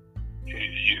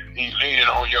he's leaning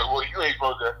on your. Well, you ain't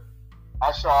supposed to.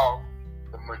 I saw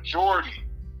the majority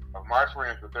of my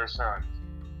friends with their sons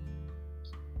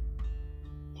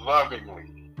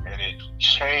lovingly, and it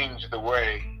changed the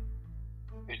way.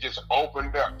 It just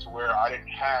opened up to where I didn't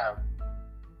have.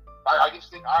 I just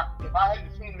think if I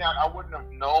hadn't seen that, I wouldn't have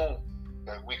known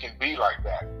that we can be like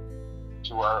that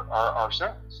to our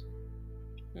sons.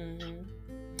 Mm-hmm.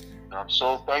 And I'm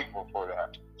so thankful for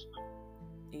that.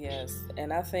 Yes,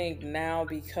 and I think now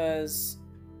because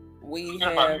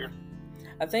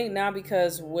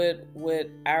what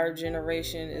our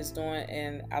generation is doing,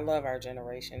 and I love our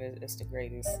generation, it's the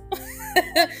greatest.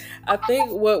 I think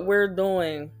what we're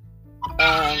doing,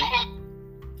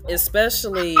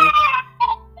 especially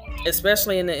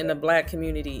in the Black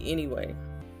community anyway,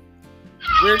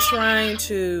 we're trying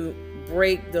to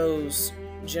break those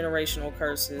generational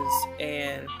curses,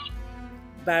 and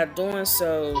by doing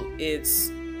so,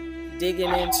 it's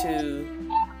digging into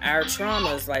our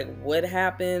traumas, like what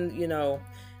happened,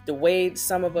 the way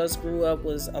some of us grew up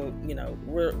was,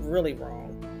 we're really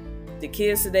wrong. The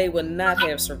kids today would not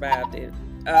have survived it.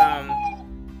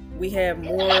 We have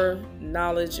more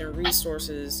knowledge and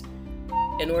resources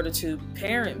in order to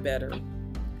parent better.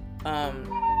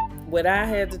 What I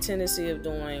had the tendency of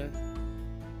doing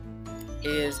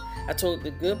is I took the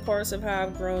good parts of how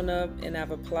I've grown up and I've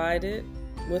applied it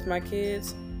with my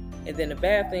kids, and then the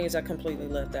bad things I completely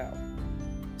left out.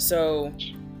 So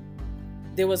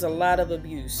there was a lot of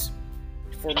abuse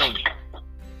for me.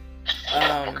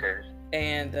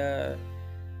 And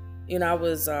I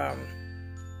was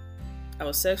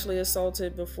sexually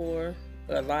assaulted before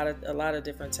a lot of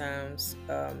different times.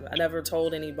 I never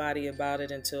told anybody about it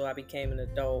until I became an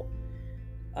adult,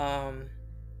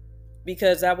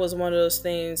 because that was one of those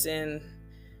things, and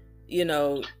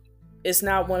it's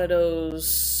not one of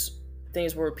those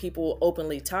things where people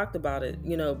openly talked about it,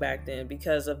 back then,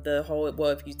 because of the whole,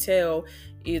 well, if you tell,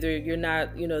 either you're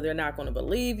not, they're not going to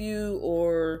believe you,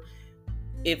 or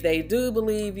if they do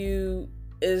believe you,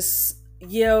 it's,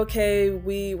 yeah, okay,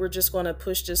 we're just going to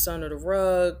push this under the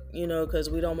rug, because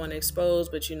we don't want to expose,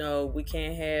 but, we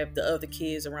can't have the other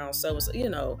kids around, so,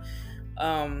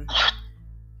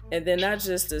 and then not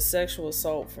just the sexual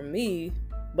assault from me,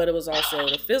 but it was also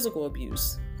the physical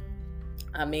abuse.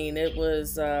 I mean, it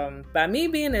was, by me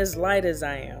being as light as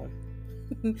I am,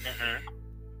 Mm-hmm.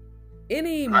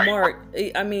 any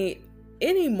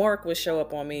mark would show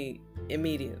up on me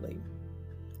immediately.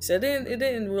 So it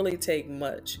didn't really take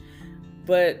much.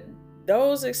 But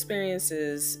those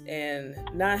experiences and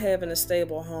not having a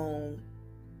stable home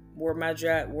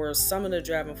were some of the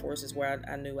driving forces where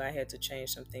I knew I had to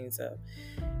change some things up.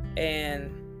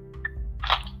 And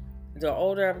the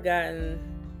older I've gotten,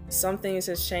 some things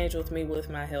has changed with me with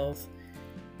my health,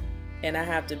 and I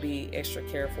have to be extra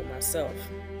careful myself.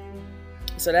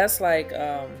 So that's like,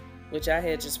 which I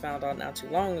had just found out not too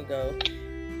long ago.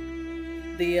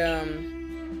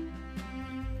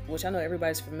 Which I know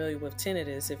everybody's familiar with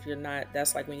tinnitus. If you're not,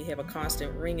 that's like when you have a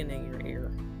constant ringing in your ear.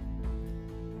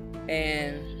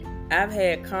 And I've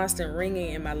had constant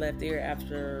ringing in my left ear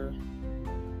after,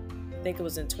 I think it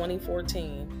was in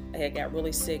 2014. I had got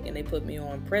really sick and they put me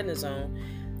on prednisone.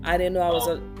 I didn't know I was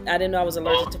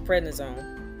allergic to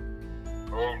prednisone.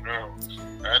 Oh no,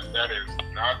 that is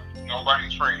not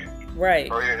nobody's friend. Right.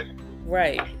 Go ahead.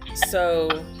 Right. So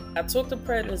I took the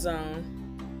prednisone,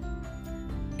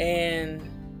 and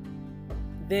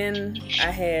then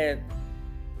I had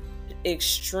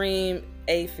extreme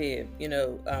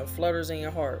AFib, flutters in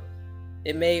your heart.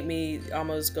 It made me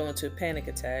almost go into a panic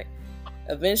attack.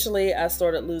 Eventually, I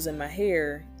started losing my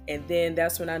hair, and then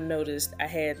that's when I noticed I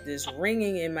had this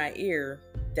ringing in my ear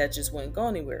that just wouldn't go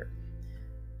anywhere.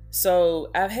 So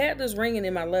I've had this ringing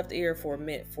in my left ear for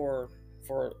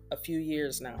a few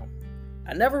years now.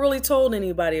 I never really told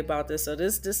anybody about this, so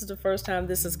this is the first time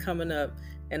this is coming up,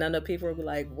 and I know people will be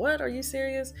like, "What? Are you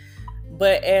serious?"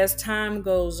 But as time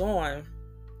goes on,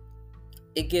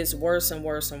 it gets worse and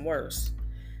worse and worse.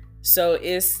 So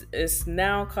it's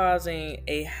now causing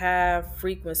a high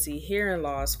frequency hearing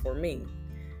loss for me.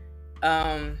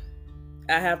 I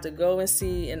have to go and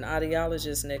see an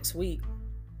audiologist next week,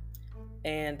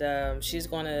 and she's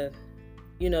going to,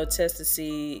 test to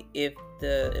see if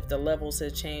the levels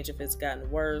have changed, if it's gotten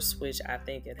worse, which I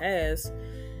think it has.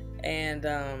 And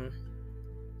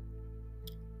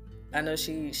I know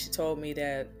she told me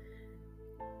that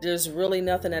there's really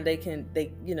nothing that they can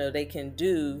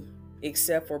do,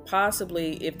 except for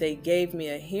possibly if they gave me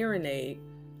a hearing aid,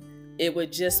 it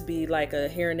would just be like a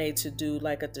hearing aid to do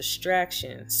like a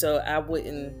distraction, so I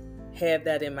wouldn't have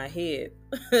that in my head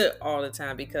all the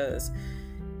time, because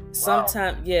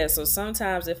sometimes, so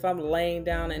sometimes if I'm laying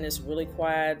down and it's really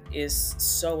quiet, it's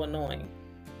so annoying.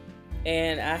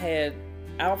 And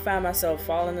I'll find myself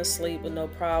falling asleep with no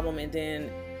problem, and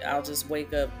then I'll just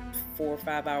wake up 4 or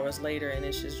 5 hours later and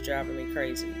it's just driving me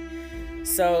crazy.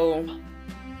 So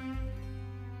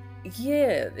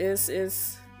yeah,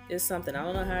 it's something. I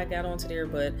don't know how I got onto there,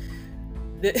 but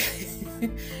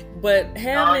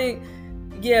having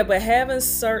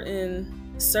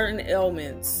certain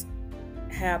ailments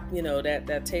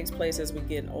that takes place as we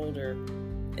get older,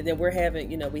 and then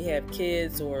we have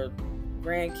kids or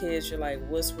grandkids. You're like,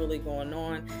 what's really going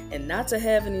on? And not to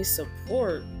have any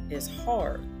support is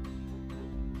hard.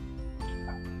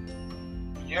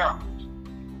 Yeah,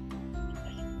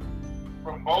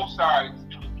 from both sides.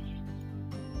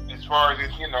 As far as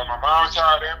my mom's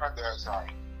side and my dad's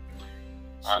side.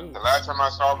 The last time I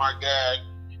saw my dad,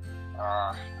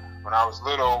 when I was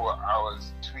little, I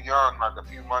was too young, like a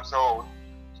few months old,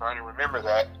 so I didn't remember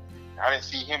that. I didn't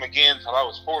see him again until I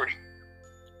was 40.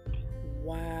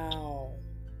 Wow.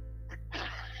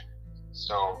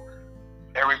 So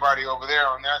everybody over there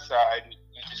on that side,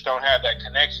 you just don't have that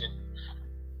connection.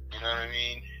 You know what I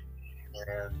mean?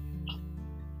 And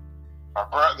my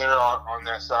brother on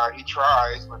that side, he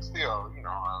tries, but still,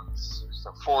 it's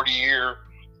a 40-year,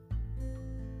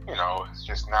 it's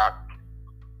just not.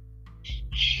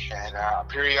 And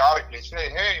periodically say,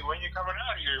 hey, when you coming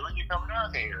out here? When you coming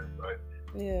out here? But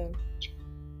yeah,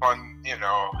 on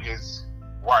his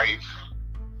wife,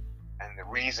 and the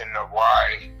reason of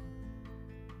why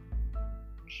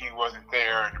he wasn't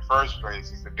there in the first place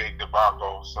is the big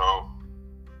debacle. So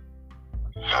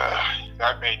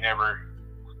that may never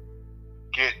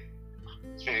get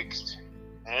fixed.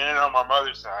 And on my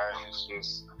mother's side, it's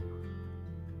just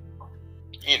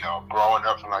growing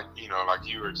up like you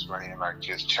were explaining, like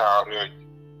just childhood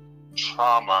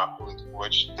trauma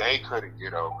which they couldn't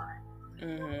get over.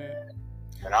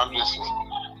 Mm-hmm. And I'm just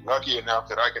lucky enough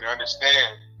that I can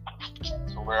understand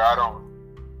to where I don't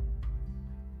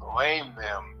blame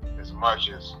them as much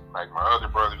as like my other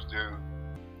brothers do.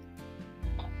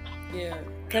 Yeah,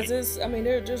 because there's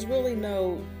really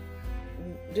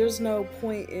there's no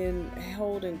point in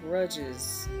holding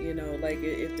grudges. Like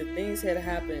if the things had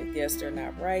happened, yes, they're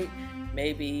not right.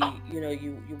 Maybe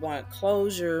you want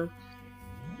closure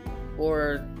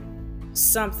or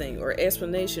something, or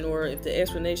explanation, or if the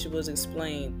explanation was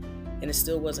explained and it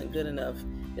still wasn't good enough.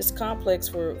 It's complex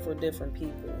for different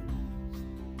people.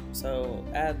 So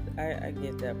I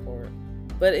get that part,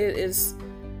 but it is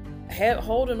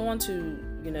holding on to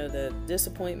the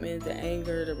disappointment, the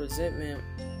anger, the resentment.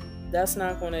 That's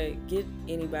not going to get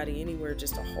anybody anywhere,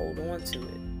 just to hold on to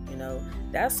it.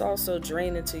 That's also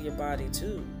draining to your body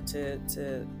too,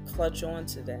 to clutch on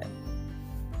to that.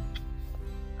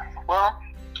 Well,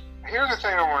 here's the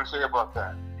thing I want to say about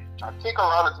that. I think a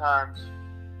lot of times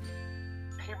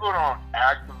people don't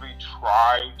actively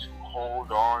try to hold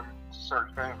on to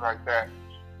certain things like that,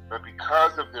 but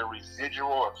because of the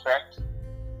residual effect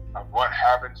of what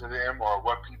happened to them or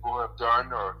what people have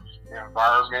done or the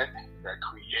environment that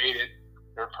created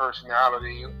their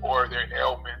personality or their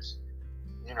ailments,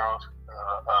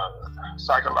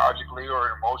 psychologically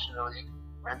or emotionally,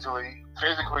 mentally,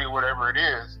 physically, whatever it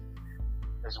is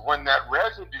when that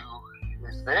residue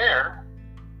is there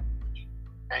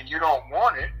and you don't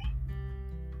want it,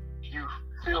 you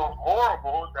feel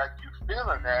horrible that you're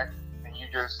feeling that, and you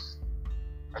just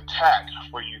attack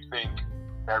where you think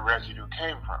that residue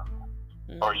came from.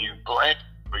 Mm-hmm. Or you blame,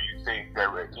 or you think that,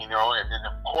 and then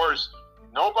of course,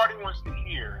 nobody wants to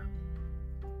hear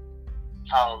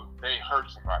how they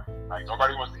hurt somebody. Like,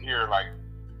 nobody wants to hear, like,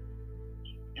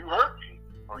 you hurt me,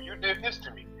 or you did this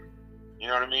to me. You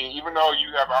know what I mean? Even though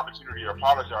you have opportunity to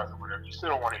apologize or whatever, you still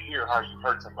don't want to hear how you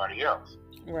hurt somebody else.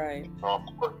 Right. So, of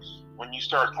course, when you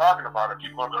start talking about it,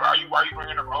 people are like, why are you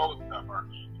bringing up old stuff? Or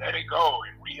let it go.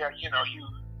 And we have,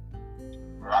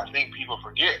 I think people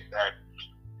forget that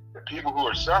the people who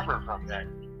are suffering from that,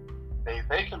 if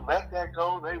they can let that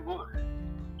go, they would.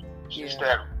 It's just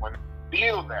that when they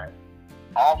feel that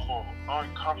awful,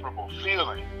 uncomfortable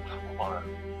feeling, or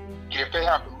if they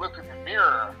have to look in the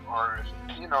mirror, or if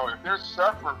they're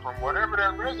suffering from whatever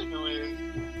that residue is,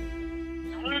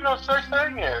 there's really no such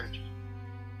thing as,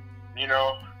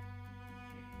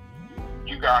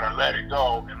 you gotta let it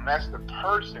go, unless the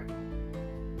person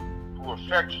who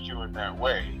affected you in that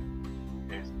way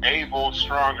is able,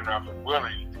 strong enough, and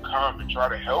willing to come and try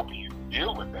to help you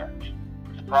deal with that.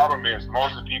 The problem is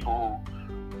most of the people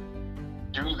who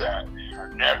do that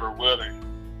are never willing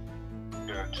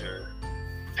to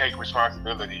take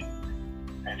responsibility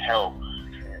and help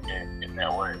in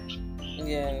that way.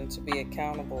 Yeah, and to be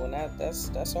accountable, and that's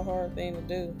a hard thing to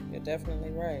do. You're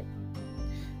definitely right.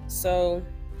 So,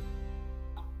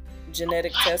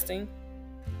 genetic testing.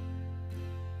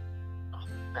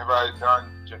 Everybody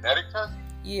done genetic testing?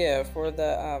 Yeah, for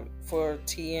the for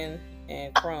TN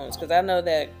and Crohn's, because I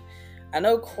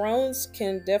know Crohn's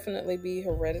can definitely be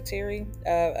hereditary.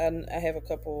 I have a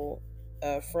couple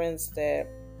friends that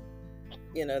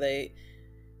they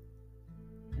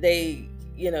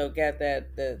got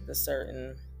that the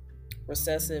certain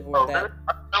recessive or that.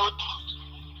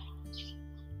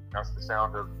 That's the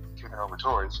sound of kicking over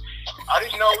toys. I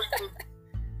didn't know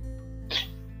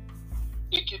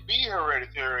it could be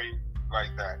hereditary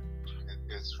like that.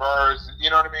 As far as, you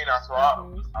know what I mean? That's why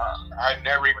I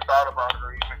never even thought about it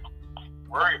or even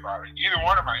worry about it. Either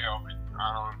one of my ailments.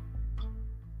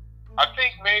 I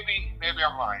think maybe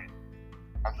I'm lying.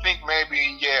 I think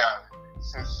maybe,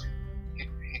 since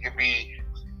he could be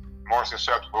more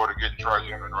susceptible to getting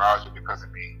trigeminal neuralgia because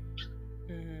of me.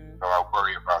 Mm-hmm. So I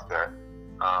worry about that.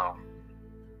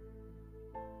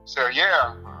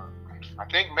 I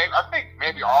think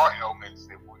maybe all ailments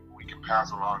that we can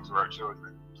pass along to our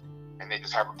children, and they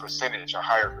just have a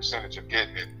higher percentage of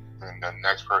getting it than the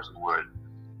next person would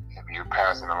if you're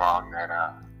passing along that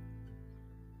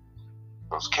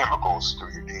those chemicals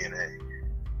through your DNA.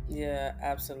 Yeah,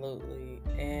 absolutely.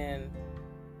 And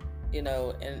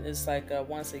and it's like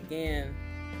once again,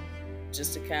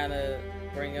 just to kind of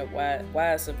bring up why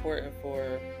it's important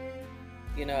for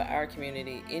our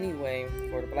community anyway,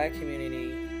 for the Black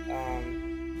community,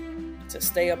 to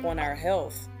stay up on our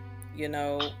health,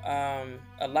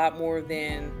 a lot more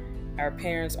than our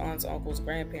parents, aunts, uncles,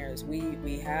 grandparents.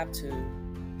 We have to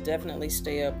definitely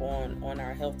stay up on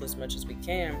our health as much as we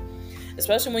can,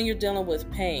 especially when you're dealing with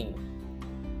pain,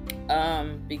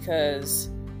 because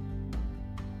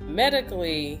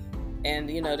medically, and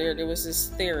there was this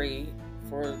theory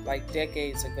for like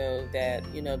decades ago that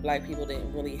Black people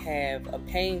didn't really have a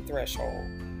pain threshold.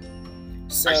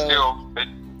 So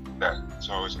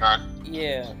so it's not.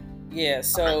 Yeah.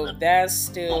 So that's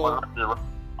still.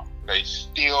 They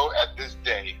still at this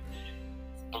day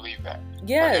believe that.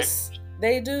 Yes,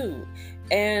 they do.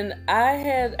 And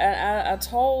I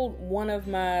told one of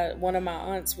my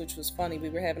aunts, which was funny. We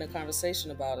were having a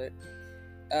conversation about it.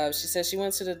 She said she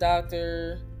went to the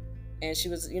doctor, and she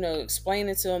was,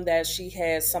 explaining to him that she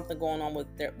had something going on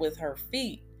with her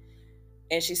feet.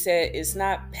 And she said, it's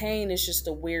not pain, it's just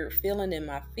a weird feeling in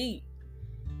my feet.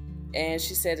 And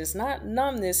she said, it's not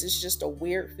numbness, it's just a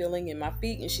weird feeling in my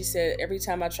feet. And she said, every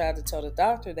time I tried to tell the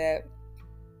doctor that,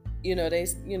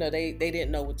 they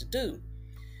didn't know what to do.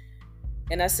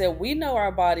 And I said, we know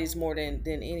our bodies more than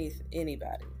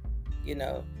anybody,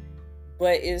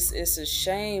 but it's a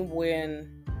shame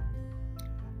when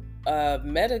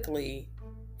medically,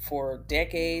 for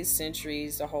decades,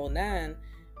 centuries, the whole nine,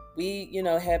 we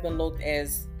have been looked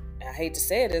as, I hate to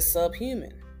say it, as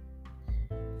subhuman.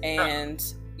 And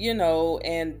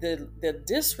and the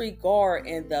disregard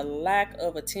and the lack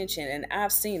of attention, and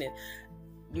I've seen it.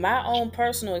 My own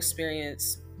personal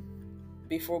experience,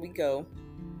 before we go,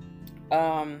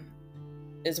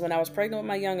 is when I was pregnant with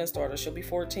my youngest daughter. She'll be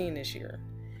 14 this year.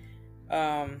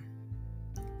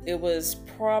 It was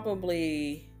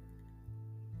probably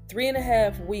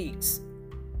 3.5 weeks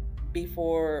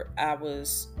before I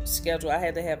was scheduled. I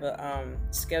had to have a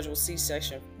scheduled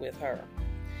C-section with her.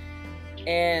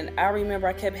 And I remember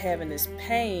I kept having this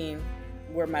pain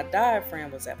where my diaphragm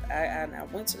was at. I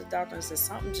went to the doctor and said,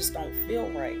 something just don't feel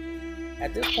right.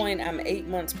 At this point, I'm 8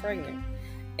 months pregnant.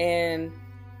 And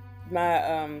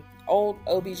my old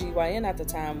OBGYN at the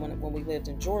time, when we lived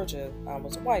in Georgia,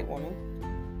 was a white woman.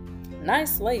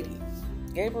 Nice lady.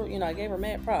 I gave her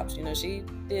mad props. She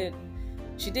did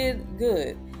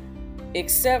good.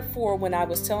 Except for when I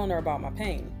was telling her about my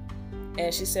pain.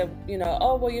 And she said,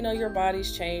 your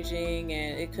body's changing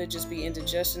and it could just be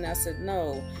indigestion. I said,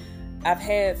 no, I've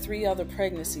had 3 other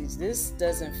pregnancies. This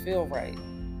doesn't feel right.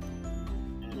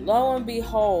 Lo and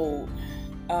behold,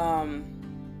 I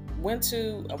went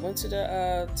to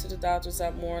the doctors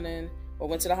that morning, or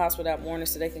went to the hospital that morning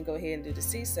so they can go ahead and do the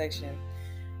C-section.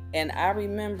 And I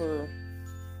remember,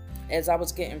 as I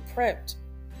was getting prepped,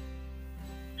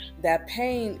 that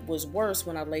pain was worse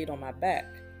when I laid on my back.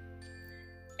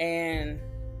 And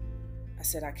I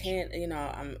said, I can't,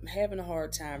 I'm having a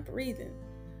hard time breathing.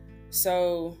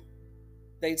 So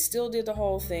they still did the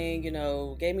whole thing,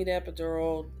 gave me the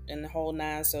epidural and the whole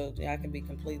 9 so I can be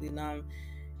completely numb.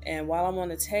 And while I'm on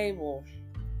the table,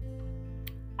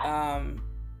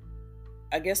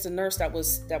 I guess the nurse that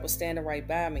was standing right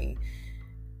by me,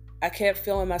 I kept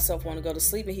feeling myself want to go to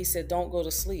sleep, and he said, "Don't go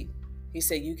to sleep." He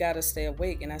said, "You got to stay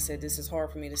awake." And I said, "This is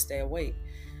hard for me to stay awake."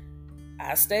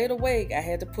 I stayed awake. I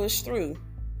had to push through,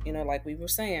 like we were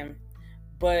saying.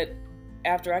 But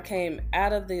after I came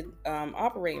out of the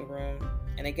operating room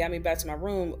and they got me back to my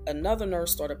room, another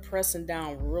nurse started pressing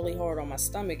down really hard on my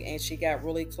stomach, and she got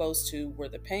really close to where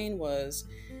the pain was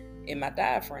in my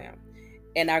diaphragm.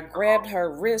 And I grabbed her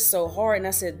wrist so hard and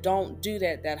I said, "Don't do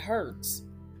that. That hurts."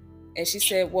 And she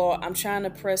said, "Well, I'm trying to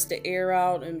press the air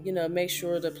out and, make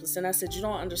sure the placenta." I said, "You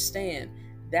don't understand.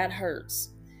 That hurts."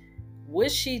 What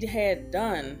she had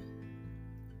done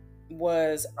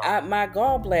was my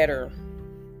gallbladder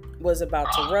was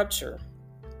about to rupture.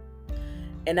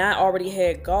 And I already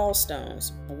had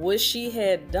gallstones. What she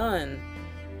had done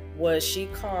was she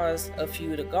caused a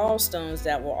few of the gallstones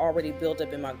that were already built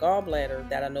up in my gallbladder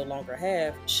that I no longer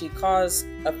have. She caused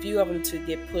a few of them to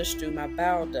get pushed through my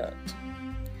bowel duct.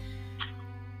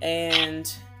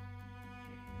 And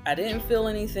I didn't feel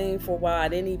anything for a while. I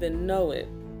didn't even know it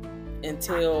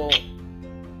until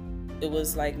it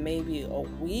was like maybe a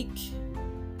week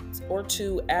or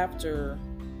two after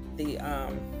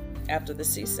the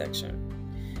C-section.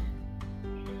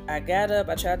 I got up.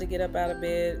 I tried to get up out of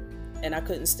bed, and I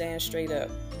couldn't stand straight up.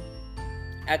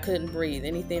 I couldn't breathe.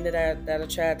 Anything that I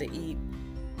tried to eat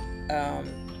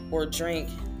or drink,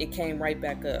 it came right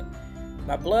back up.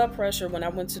 My blood pressure, when I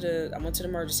went to the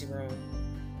emergency room,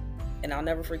 and I'll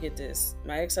never forget this.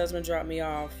 My ex-husband dropped me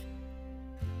off,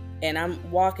 and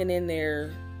I'm walking in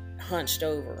there hunched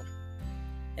over.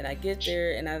 And I get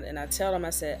there, and I tell them,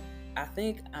 I said, "I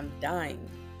think I'm dying."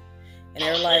 And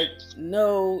they're like,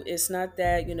 "No, it's not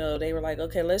that." They were like,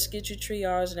 "Okay, let's get you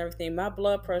triage and everything." My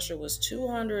blood pressure was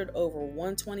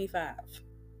 200/125.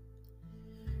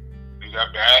 Is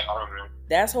that bad?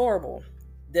 That's horrible.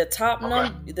 The top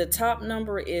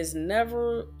number is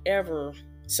never ever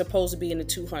supposed to be in the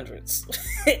 200s,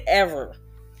 ever.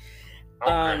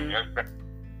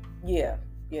 Yeah.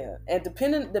 And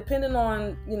depending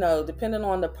on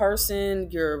the person,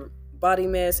 your body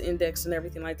mass index and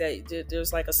everything like that,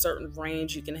 there's like a certain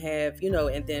range you can have,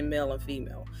 and then male and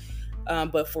female.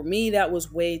 But for me, that was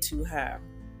way too high.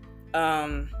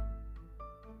 I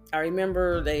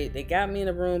remember they got me in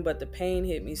a room, but the pain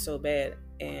hit me so bad.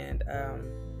 And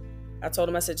I told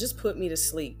them, I said, "Just put me to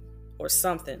sleep or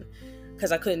something,"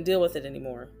 because I couldn't deal with it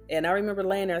anymore. And I remember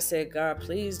laying there, I said, "God,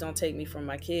 please don't take me from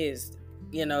my kids,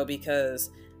 because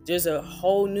there's a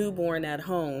whole newborn at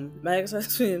home." My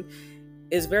ex-husband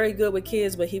is very good with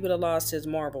kids, but he would have lost his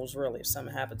marbles really if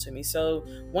something happened to me. So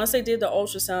once they did the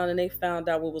ultrasound and they found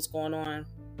out what was going on,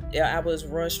 I was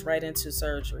rushed right into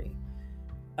surgery.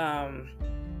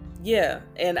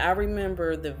 And I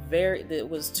remember it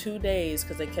was 2 days,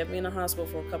 because they kept me in the hospital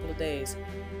for a couple of days.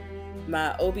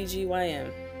 My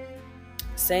OBGYN,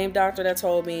 same doctor that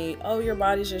told me, "Oh, your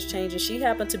body's just changing," she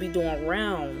happened to be doing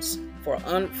rounds for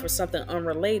something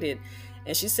unrelated,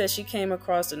 and she said she came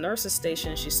across the nurse's station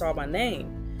and she saw my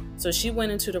name. So she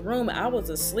went into the room. I was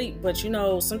asleep, but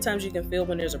sometimes you can feel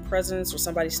when there's a presence or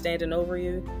somebody standing over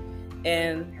you.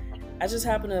 And I just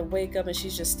happened to wake up and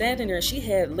she's just standing there, and she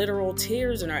had literal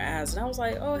tears in her eyes. And I was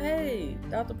like, "Oh, hey,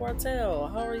 Dr. Bartell,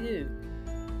 how are you?"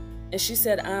 And she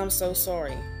said, "I'm so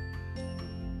sorry."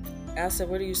 I said,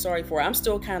 "What are you sorry for?" I'm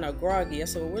still kind of groggy. I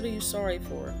said, "Well, what are you sorry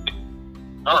for?"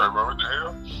 All right, bro, what the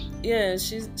hell? Yeah,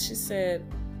 she said,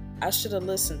 "I should have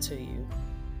listened to you.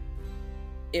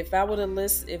 If I would have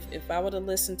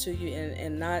listened to you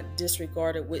and not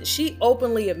disregarded what," she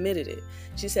openly admitted it.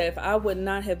 She said, "If I would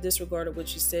not have disregarded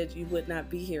what you said, you would not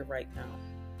be here right now."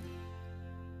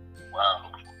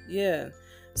 Wow. Yeah.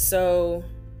 So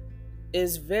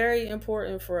it's very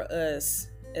important for us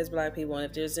as Black people, and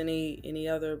if there's any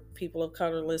other people of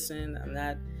color listening, I'm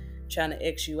not trying to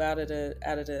X you out of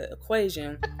the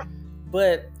equation,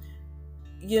 but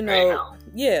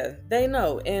they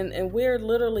know, and we're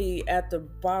literally at the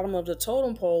bottom of the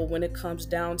totem pole when it comes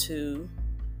down to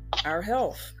our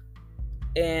health,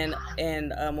 and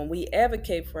when we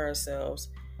advocate for ourselves,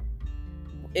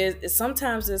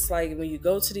 sometimes it's like when you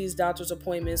go to these doctor's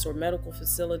appointments or medical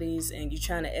facilities and you're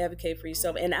trying to advocate for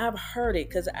yourself, and I've heard it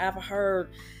because I've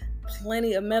heard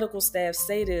plenty of medical staff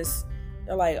say this.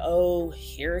 They're like, "Oh,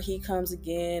 here he comes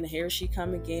again, here she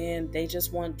come again, they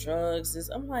just want drugs."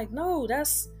 I'm like, no,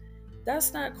 that's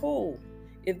not cool.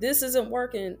 If this isn't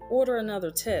working, order another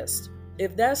test.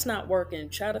 If that's not working,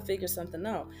 try to figure something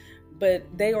out. But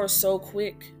they are so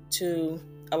quick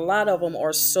a lot of them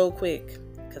are so quick,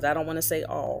 because I don't want to say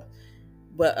all,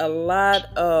 but a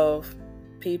lot of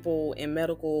people in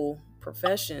medical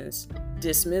professions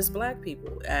dismiss black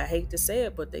people. I hate to say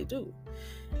it, but they do.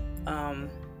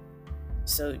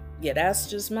 So yeah, that's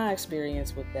just my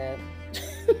experience with that.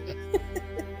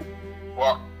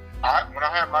 Well, when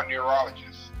I had my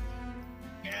neurologist,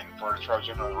 and for the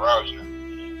trigeminal neuralgia,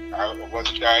 I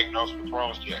wasn't diagnosed with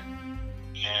Crohn's yet,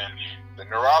 and the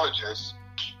neurologist,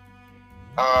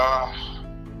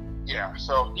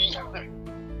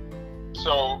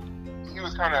 so he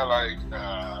was kind of like,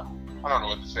 I don't know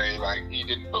what to say, like he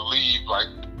didn't believe like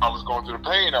I was going through the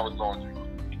pain I was going through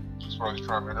as far as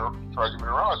trigeminal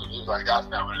neuralgia. He was like, that's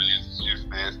not what it is, it's just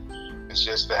this, it's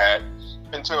just that,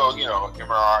 until,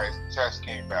 MRIs and tests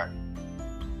came back.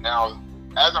 Now,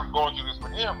 as I'm going through this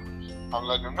with him, I'm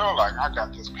letting him know, like, I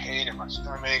got this pain in my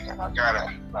stomach, and I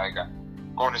gotta, like,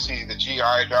 I'm going to see the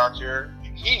GI doctor,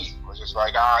 and he was just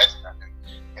like, it's nothing.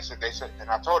 And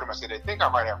I told him, I said, they think I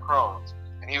might have Crohn's.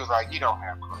 And he was like, you don't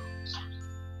have Crohn's.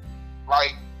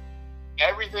 Like,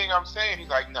 everything I'm saying, he's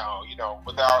like, no,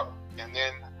 without, and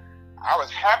then I was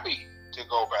happy to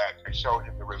go back and show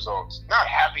him the results. Not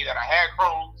happy that I had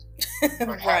Crohn's,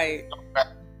 but happy to go back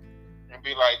and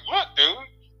be like, look, dude,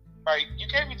 like, you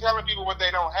can't be telling people what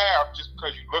they don't have just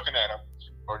because you're looking at them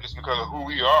or just because of who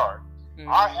we are. Mm-hmm.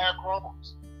 I have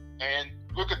Crohn's. And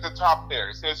look at the top there.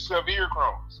 It says severe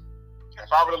Crohn's.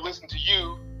 If I would have listened to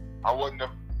you, I wouldn't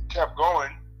have kept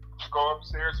going to go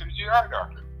upstairs to the GI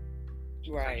doctor.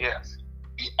 Right. So yes,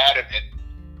 be adamant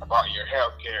about your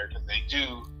health care, because they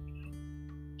do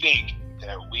think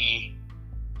that we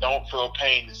don't feel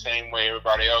pain the same way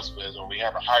everybody else does, or we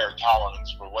have a higher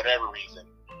tolerance for whatever reason.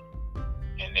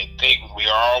 And they think we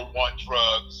all want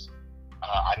drugs.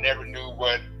 I never knew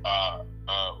what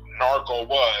narco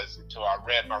was until I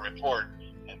read my report,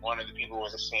 and one of the people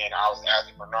was saying I was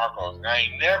asking for narcos, and I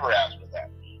ain't never asked for that.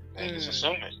 They just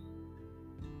assume it.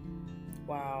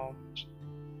 Wow,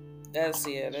 that's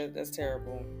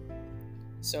terrible.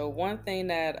 So one thing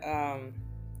that I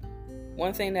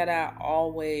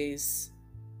always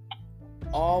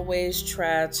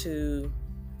try to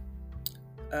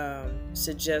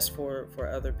suggest for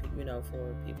other people,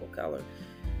 for people of color,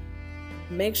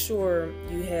 make sure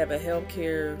you have a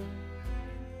healthcare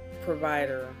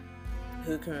provider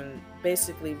who can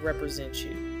basically represent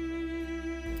you,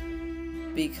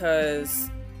 because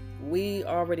we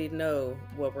already know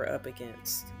what we're up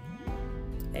against.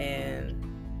 And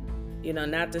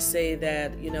not to say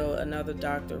that another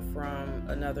doctor from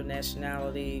another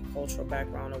nationality, cultural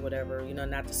background, or whatever,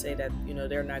 not to say that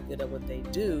they're not good at what they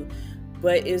do,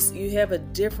 but you have a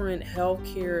different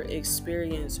healthcare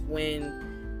experience when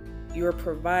your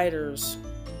providers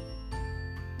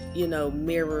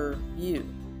mirror you,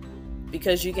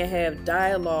 because you can have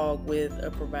dialogue with a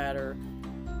provider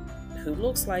who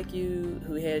looks like you,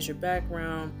 who has your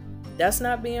background. That's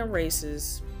not being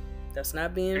racist, that's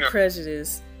not being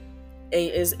prejudiced.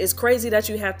 It's crazy that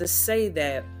you have to say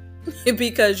that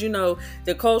because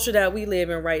the culture that we live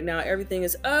in right now, everything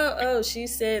is she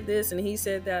said this and he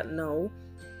said that. No,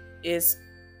 it's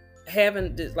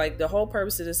having, like, the whole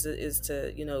purpose of this is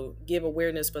to give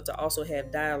awareness, but to also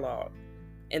have dialogue,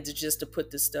 and to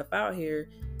put this stuff out here,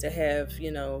 to have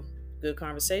good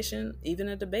conversation, even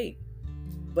a debate.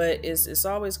 But it's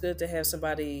always good to have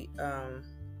somebody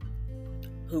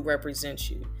who represents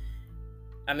you.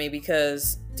 I mean,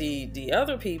 because the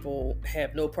other people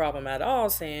have no problem at all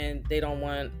saying they don't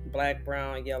want black,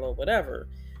 brown, yellow, whatever.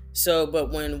 So,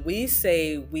 but when we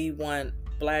say we want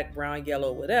black, brown,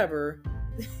 yellow, whatever,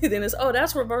 then it's,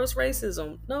 that's reverse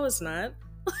racism. No, it's not.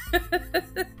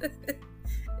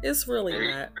 It's really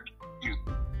not.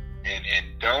 And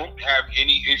don't have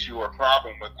any issue or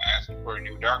problem with asking for a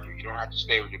new doctor. You don't have to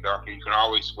stay with your doctor. You can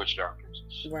always switch doctors.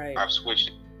 Right. I've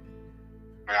switched.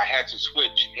 And I had to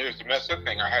switch. Here's the messed up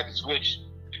thing. I had to switch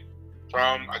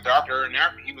from a doctor, and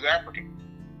he was African.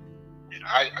 And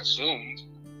I assumed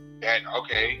that,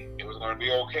 okay, it was going to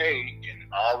be okay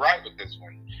and all right with this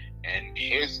one. And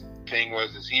his thing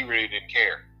was he really didn't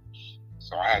care.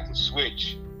 So I had to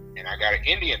switch, and I got an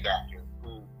Indian doctor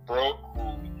who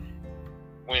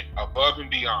went above and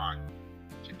beyond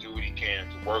to do what he can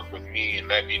to work with me and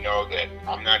let me know that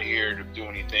I'm not here to do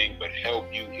anything but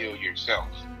help you heal yourself.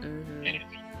 Mm-hmm. And if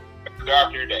a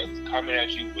doctor that's coming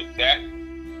at you with that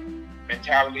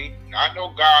mentality, not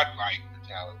no God-like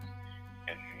mentality,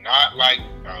 and not like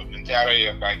a mentality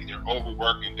of like they're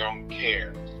overworked and don't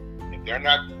care. If they're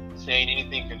not saying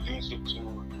anything conducive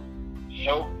to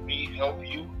help me help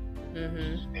you,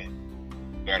 mm-hmm. then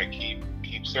you gotta keep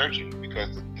searching,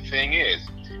 because the thing is,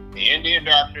 the Indian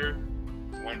doctor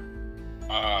went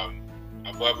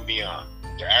above and beyond.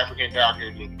 The African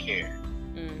doctor didn't care.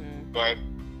 Mm-hmm. But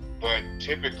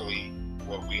typically,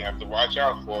 what we have to watch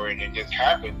out for, and it just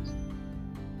happens.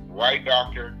 The white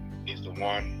doctor is the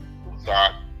one who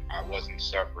thought I wasn't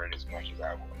suffering as much as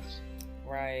I was.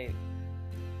 Right.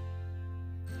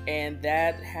 And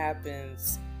that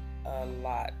happens a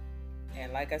lot.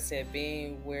 And like I said,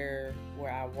 being where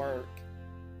I work,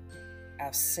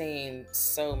 I've seen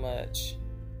so much.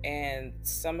 And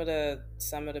some of the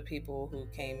people who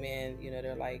came in,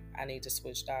 they're like, I need to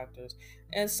switch doctors.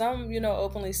 And some,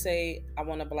 openly say, I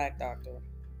want a black doctor.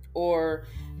 Or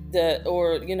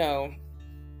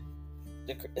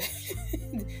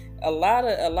a lot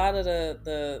of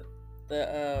the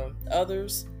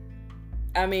others.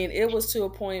 I mean, it was to a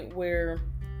point where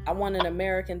I want an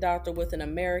American doctor with an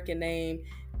American name.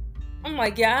 I'm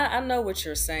like, yeah, I know what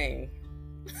you're saying.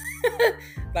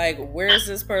 Like, where's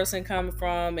this person coming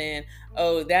from? And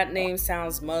oh, that name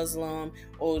sounds Muslim.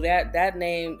 Oh, that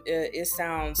name it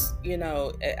sounds,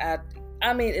 I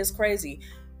mean, it's crazy.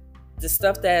 The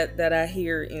stuff that I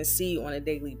hear and see on a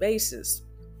daily basis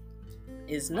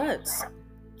is nuts.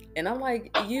 And I'm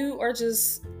like, you are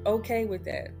just okay with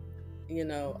that.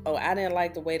 Oh, I didn't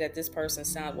like the way that this person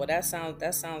sounds. Well, that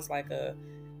sounds like a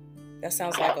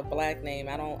black name.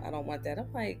 I don't want that.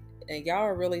 I'm like, and y'all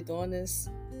are really doing this?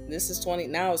 This is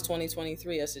now it's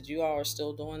 2023. I said, you all are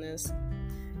still doing this?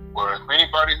 Well, if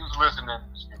anybody who's listening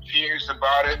is confused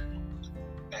about it,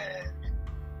 and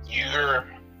you're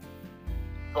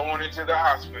going into the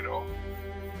hospital,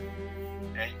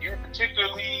 and you're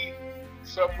particularly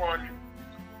someone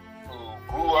who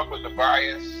grew up with a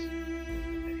bias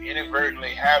and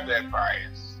inadvertently have that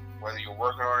bias, whether you're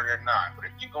working on it or not. But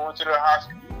if you go into the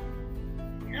hospital,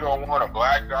 you don't want a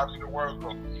black doctor to work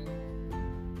with you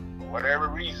for whatever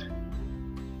reason.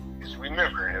 Just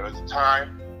remember, there was a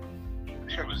time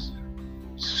there was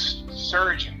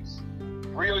surgeons,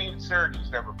 brilliant surgeons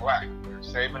that were black. They were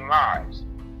saving lives.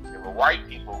 There were white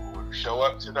people who would show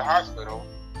up to the hospital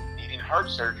needing heart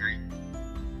surgery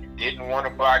and didn't want a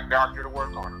black doctor to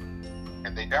work on them,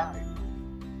 and they died.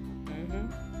 Mm-hmm.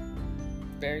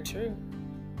 Very true.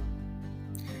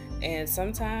 And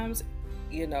sometimes,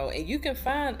 and you can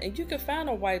find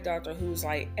a white doctor who's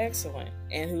like excellent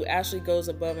and who actually goes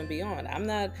above and beyond. I'm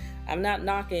not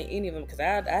knocking any of them, because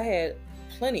I had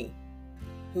plenty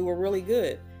who were really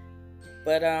good.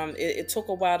 But it took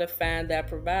a while to find that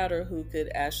provider who could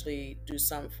actually do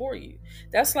something for you.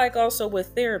 That's like also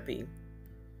with therapy.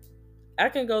 I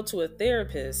can go to a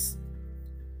therapist,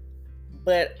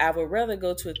 but I would rather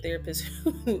go to a therapist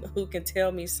who can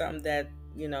tell me something that,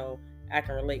 I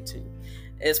can relate to.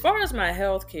 As far as my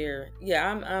health care, yeah,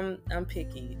 I'm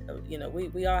picky.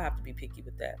 We all have to be picky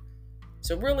with that.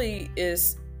 So really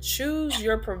is choose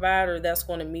your provider that's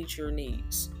going to meet your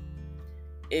needs.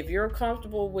 If you're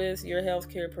comfortable with your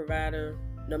healthcare provider,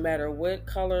 no matter what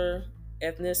color,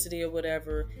 ethnicity, or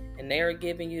whatever, and they're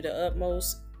giving you the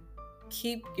utmost,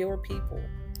 keep your people.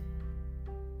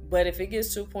 But if it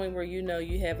gets to a point where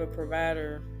you have a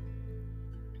provider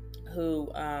who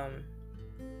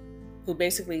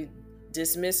basically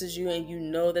dismisses you,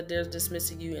 and that they're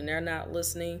dismissing you and they're not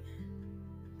listening,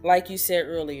 like you said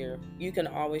earlier, you can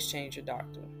always change your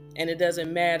doctor, and it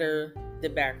doesn't matter the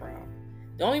background.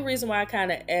 The only reason why I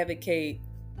kind of advocate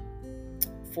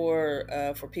for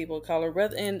people of color,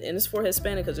 and it's for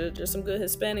Hispanic, because there's some good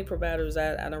Hispanic providers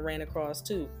I done ran across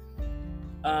too.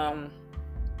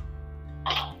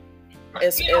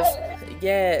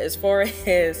 As far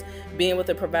as being with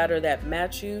a provider that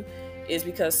match you, is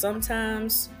because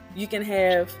sometimes you can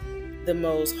have the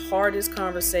most hardest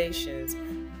conversations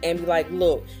and be like,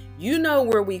 look,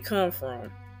 where we come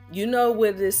from. You know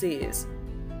what this is.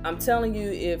 I'm telling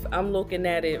you, if I'm looking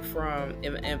at it from,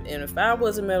 and if I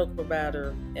was a medical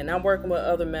provider and I'm working with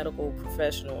other medical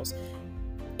professionals,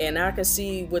 and I can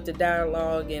see with the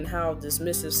dialogue and how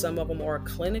dismissive some of them are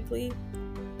clinically,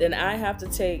 then I have to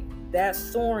take that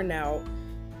thorn out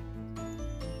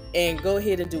and go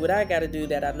ahead and do what I got to do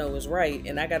that I know is right.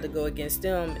 And I got to go against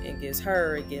them, against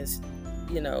her, against,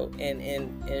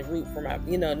 and root for my,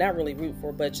 not really root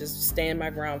for, but just stand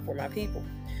my ground for my people.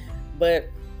 But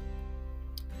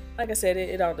like I said,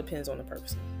 it all depends on the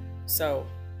person. So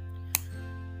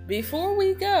before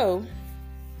we go,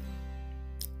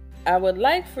 I would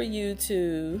like for you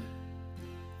to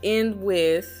end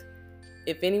with,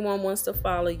 if anyone wants to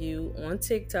follow you on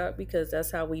TikTok, because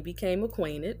that's how we became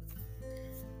acquainted,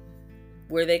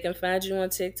 where they can find you on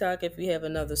TikTok, if you have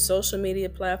another social media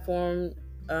platform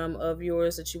of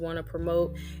yours that you want to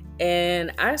promote.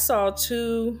 And I saw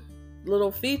 2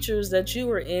 little features that you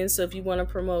were in, so if you want to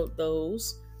promote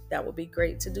those, that would be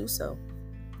great to do so.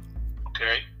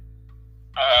 Okay.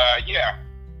 Yeah.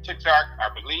 TikTok, I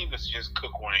believe it's just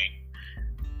Cook Wayne.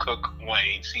 Cook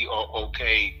Wayne,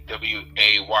 CookWayne,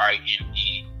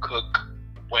 Cook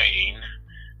Wayne.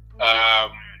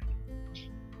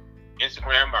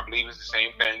 Instagram, I believe it's the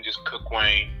same thing, just Cook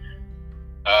Wayne.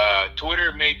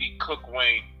 Twitter may be Cook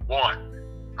Wayne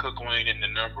 1, Cook Wayne and the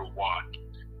number 1.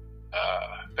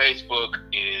 Facebook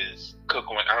is Cook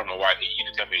Wayne. I don't know why you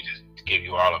didn't tell me just to give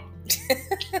you all of them,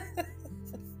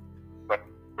 but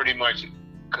pretty much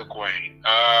Cook Wayne.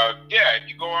 If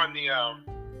you go on the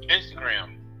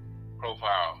Instagram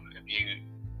profile,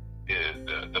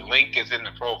 the link is in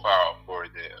the profile for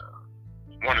the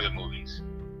one of the movies,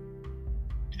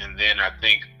 and then I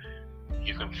think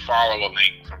you can follow a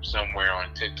link from somewhere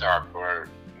on TikTok for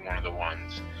one of the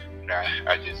ones that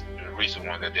the recent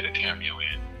one that did a cameo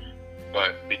in.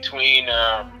 But between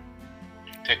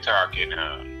TikTok and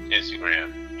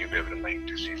Instagram, you'll be able to link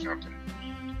to see something.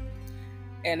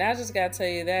 And I just gotta tell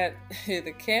you that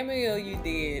the cameo you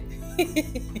did,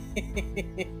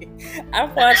 I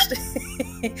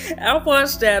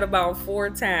watched that about 4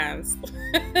 times.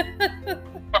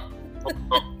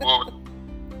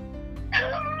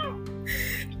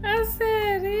 I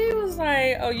said, he was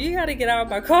like, "Oh, you gotta get out of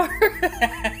my car."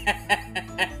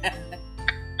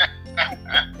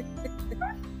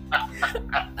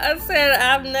 I said,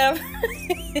 "I've never."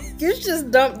 You just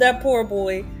dumped that poor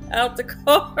boy out the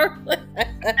car.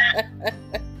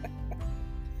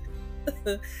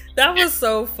 That was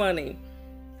so funny.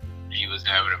 He was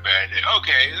having a bad day.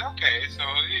 Okay. So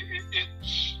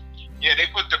they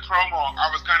put the promo. I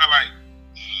was kind of like,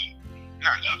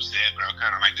 not upset, but I was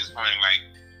kind of like disappointed. Like,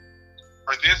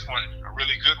 for this one, a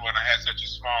really good one, I had such a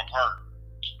small part.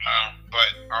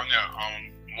 But on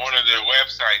one of their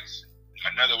websites,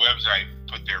 another website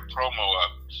put their promo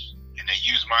up, and they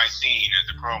used my scene as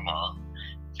a promo.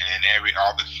 And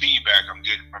all the feedback I'm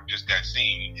getting from just that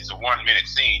scene is a 1-minute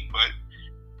scene, but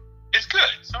it's good.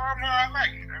 So I like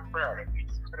it. I'm proud of it.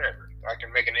 Whatever. I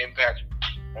can make an impact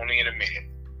only in a minute.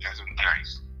 That's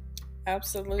nice.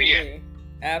 Absolutely.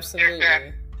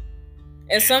 Absolutely.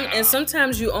 And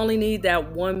sometimes you only need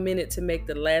that 1 minute to make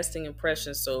the lasting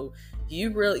impression. So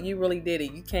you really did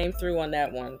it. You came through on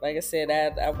that one. Like I said,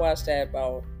 I watched that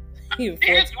about. You watched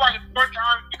it the first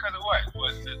time because of what?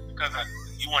 Was it because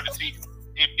you wanted to see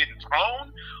him getting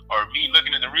thrown, or me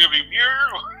looking in the rearview mirror?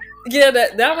 Yeah,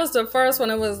 that was the first one.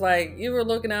 It was like you were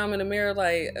looking at him in the mirror,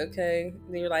 like, okay.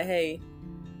 And you were like, "Hey."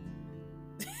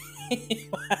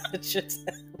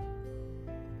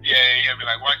 Yeah, be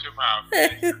like, watch your mouth.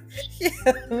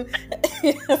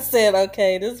 I said,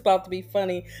 okay, this is about to be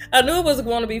funny. I knew it was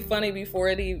going to be funny before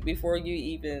you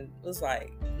even was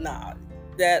like, nah,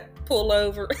 that pull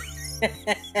over.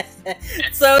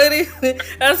 So anyway,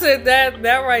 I said that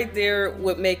right there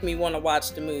would make me want to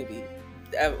watch the movie.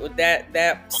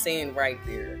 That scene right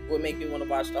there would make me want to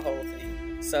watch the whole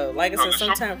thing. So like I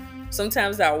said,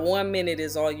 sometimes that 1 minute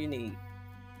is all you need.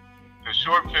 The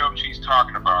short film she's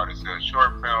talking about is a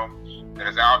short film that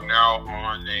is out now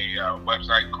on a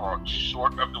website called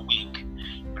Short of the Week,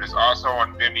 but it's also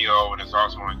on Vimeo and it's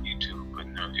also on YouTube.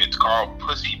 And it's called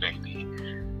Pussy Baby,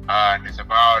 and it's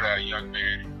about a young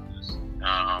man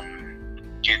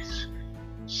who gets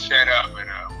set up in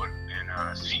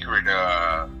a secret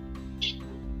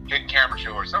hidden camera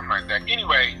show or something like that.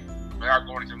 Anyway, without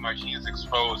going into much, he is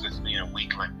exposed as being a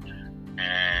weakling,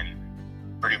 and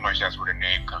pretty much that's where the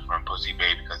name comes from, Pussy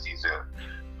Baby, because he's a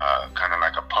kind of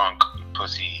like a punk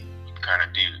pussy kind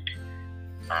of dude.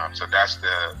 So that's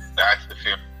the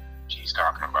film she's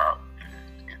talking about.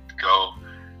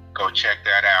 Go check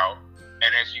that out.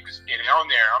 And as you can see on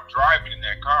there, I'm driving in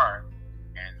that car,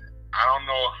 and I don't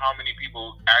know how many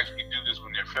people actually do this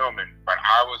when they're filming, but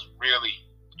I was really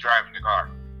driving the car,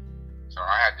 so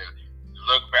I had to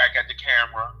look back at the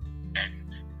camera and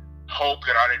hope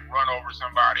that I didn't run over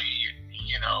somebody.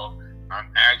 I'm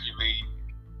actually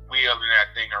wheeling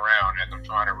that thing around as I'm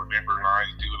trying to remember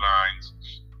lines, do lines,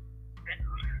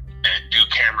 and do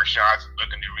camera shots,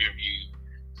 look in the rear view.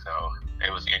 So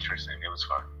it was interesting. It was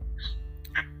fun.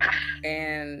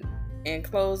 And in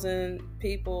closing,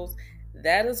 peoples,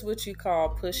 that is what you call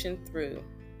pushing through.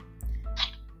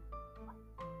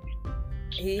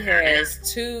 He has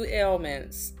 2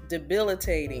 ailments,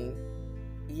 debilitating,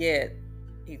 yet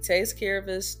he takes care of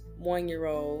his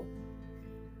 1-year-old.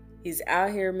 He's out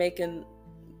here making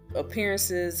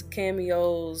appearances,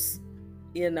 cameos.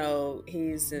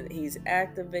 He's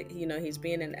active. He's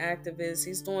being an activist.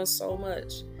 He's doing so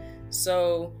much.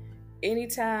 So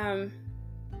anytime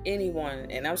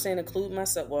anyone, and I'm saying include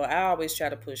myself, well, I always try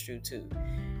to push through too.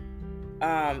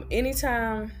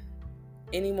 Anytime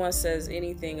anyone says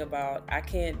anything about I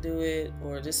can't do it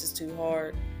or this is too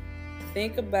hard,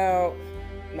 think about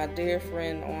my dear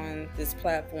friend on this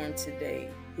platform today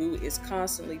who is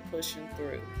constantly pushing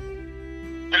through.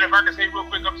 And if I can say real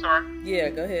quick, I'm sorry. Yeah,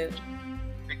 go ahead.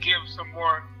 To give some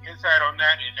more insight on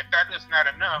that, and if that is not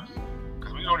enough,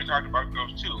 because we only talked about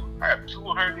those two. I have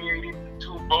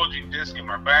 282 bulging discs in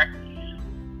my back.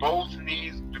 Both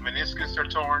knees, the meniscus are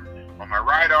torn. On my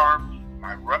right arm,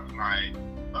 my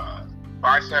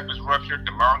bicep is ruptured.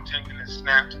 The long tendon is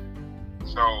snapped.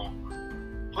 So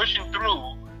pushing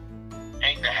through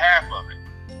ain't the half of it.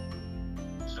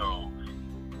 So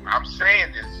I'm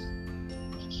saying this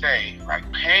to say, like,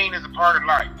 pain is a part of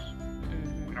life.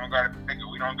 We don't got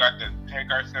to take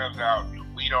ourselves out.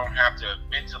 We don't have to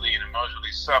mentally and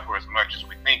emotionally suffer as much as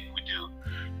we think we do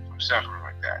from suffering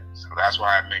like that. So that's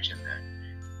why I mentioned that.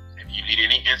 If you need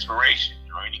any inspiration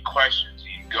or any questions,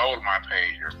 you can go to my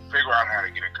page or figure out how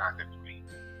to get in contact with me.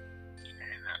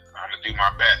 And I'm going to do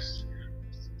my best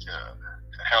to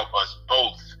help us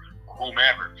both,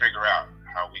 whomever, figure out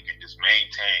how we can just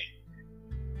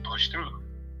maintain, push through.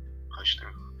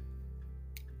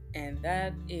 And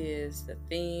that is the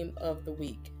theme of the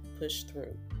week, push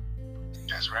through.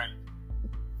 That's right.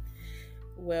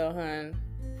 Well, hon,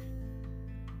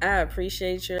 I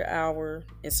appreciate your hour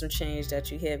and some change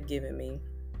that you have given me.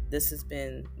 This has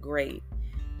been great.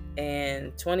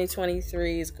 And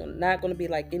 2023 is not going to be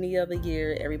like any other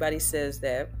year. Everybody says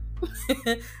that.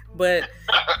 But,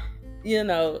 we're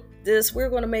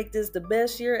going to make this the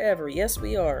best year ever. Yes,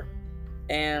 we are.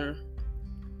 And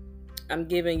I'm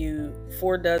giving you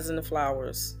 4 dozen of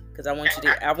flowers because I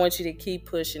want you to keep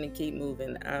pushing and keep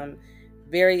moving. I'm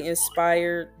very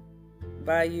inspired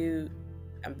by you.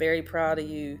 I'm very proud of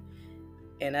you,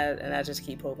 and I just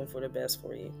keep hoping for the best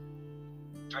for you.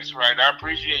 That's right. I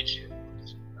appreciate you.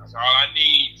 That's all I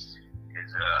need is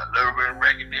a little bit of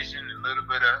recognition, a little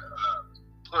bit of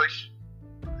push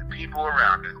from the people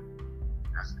around us.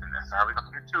 That's how we're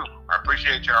going to do. I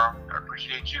appreciate y'all. I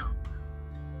appreciate you.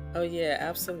 Oh, yeah,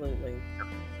 absolutely.